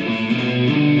confusing.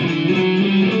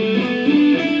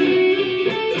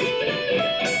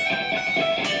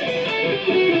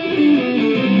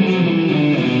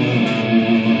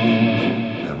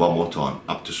 And one more time,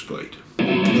 up to speed.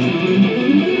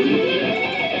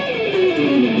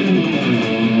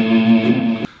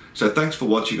 So thanks for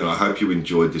watching, and I hope you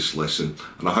enjoyed this lesson,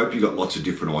 and I hope you got lots of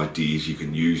different ideas you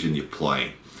can use in your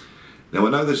playing. Now I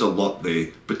know there's a lot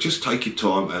there, but just take your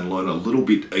time and learn a little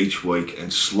bit each week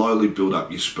and slowly build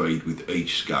up your speed with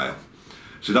each scale.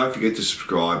 So don't forget to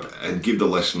subscribe and give the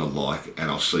lesson a like, and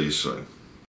I'll see you soon.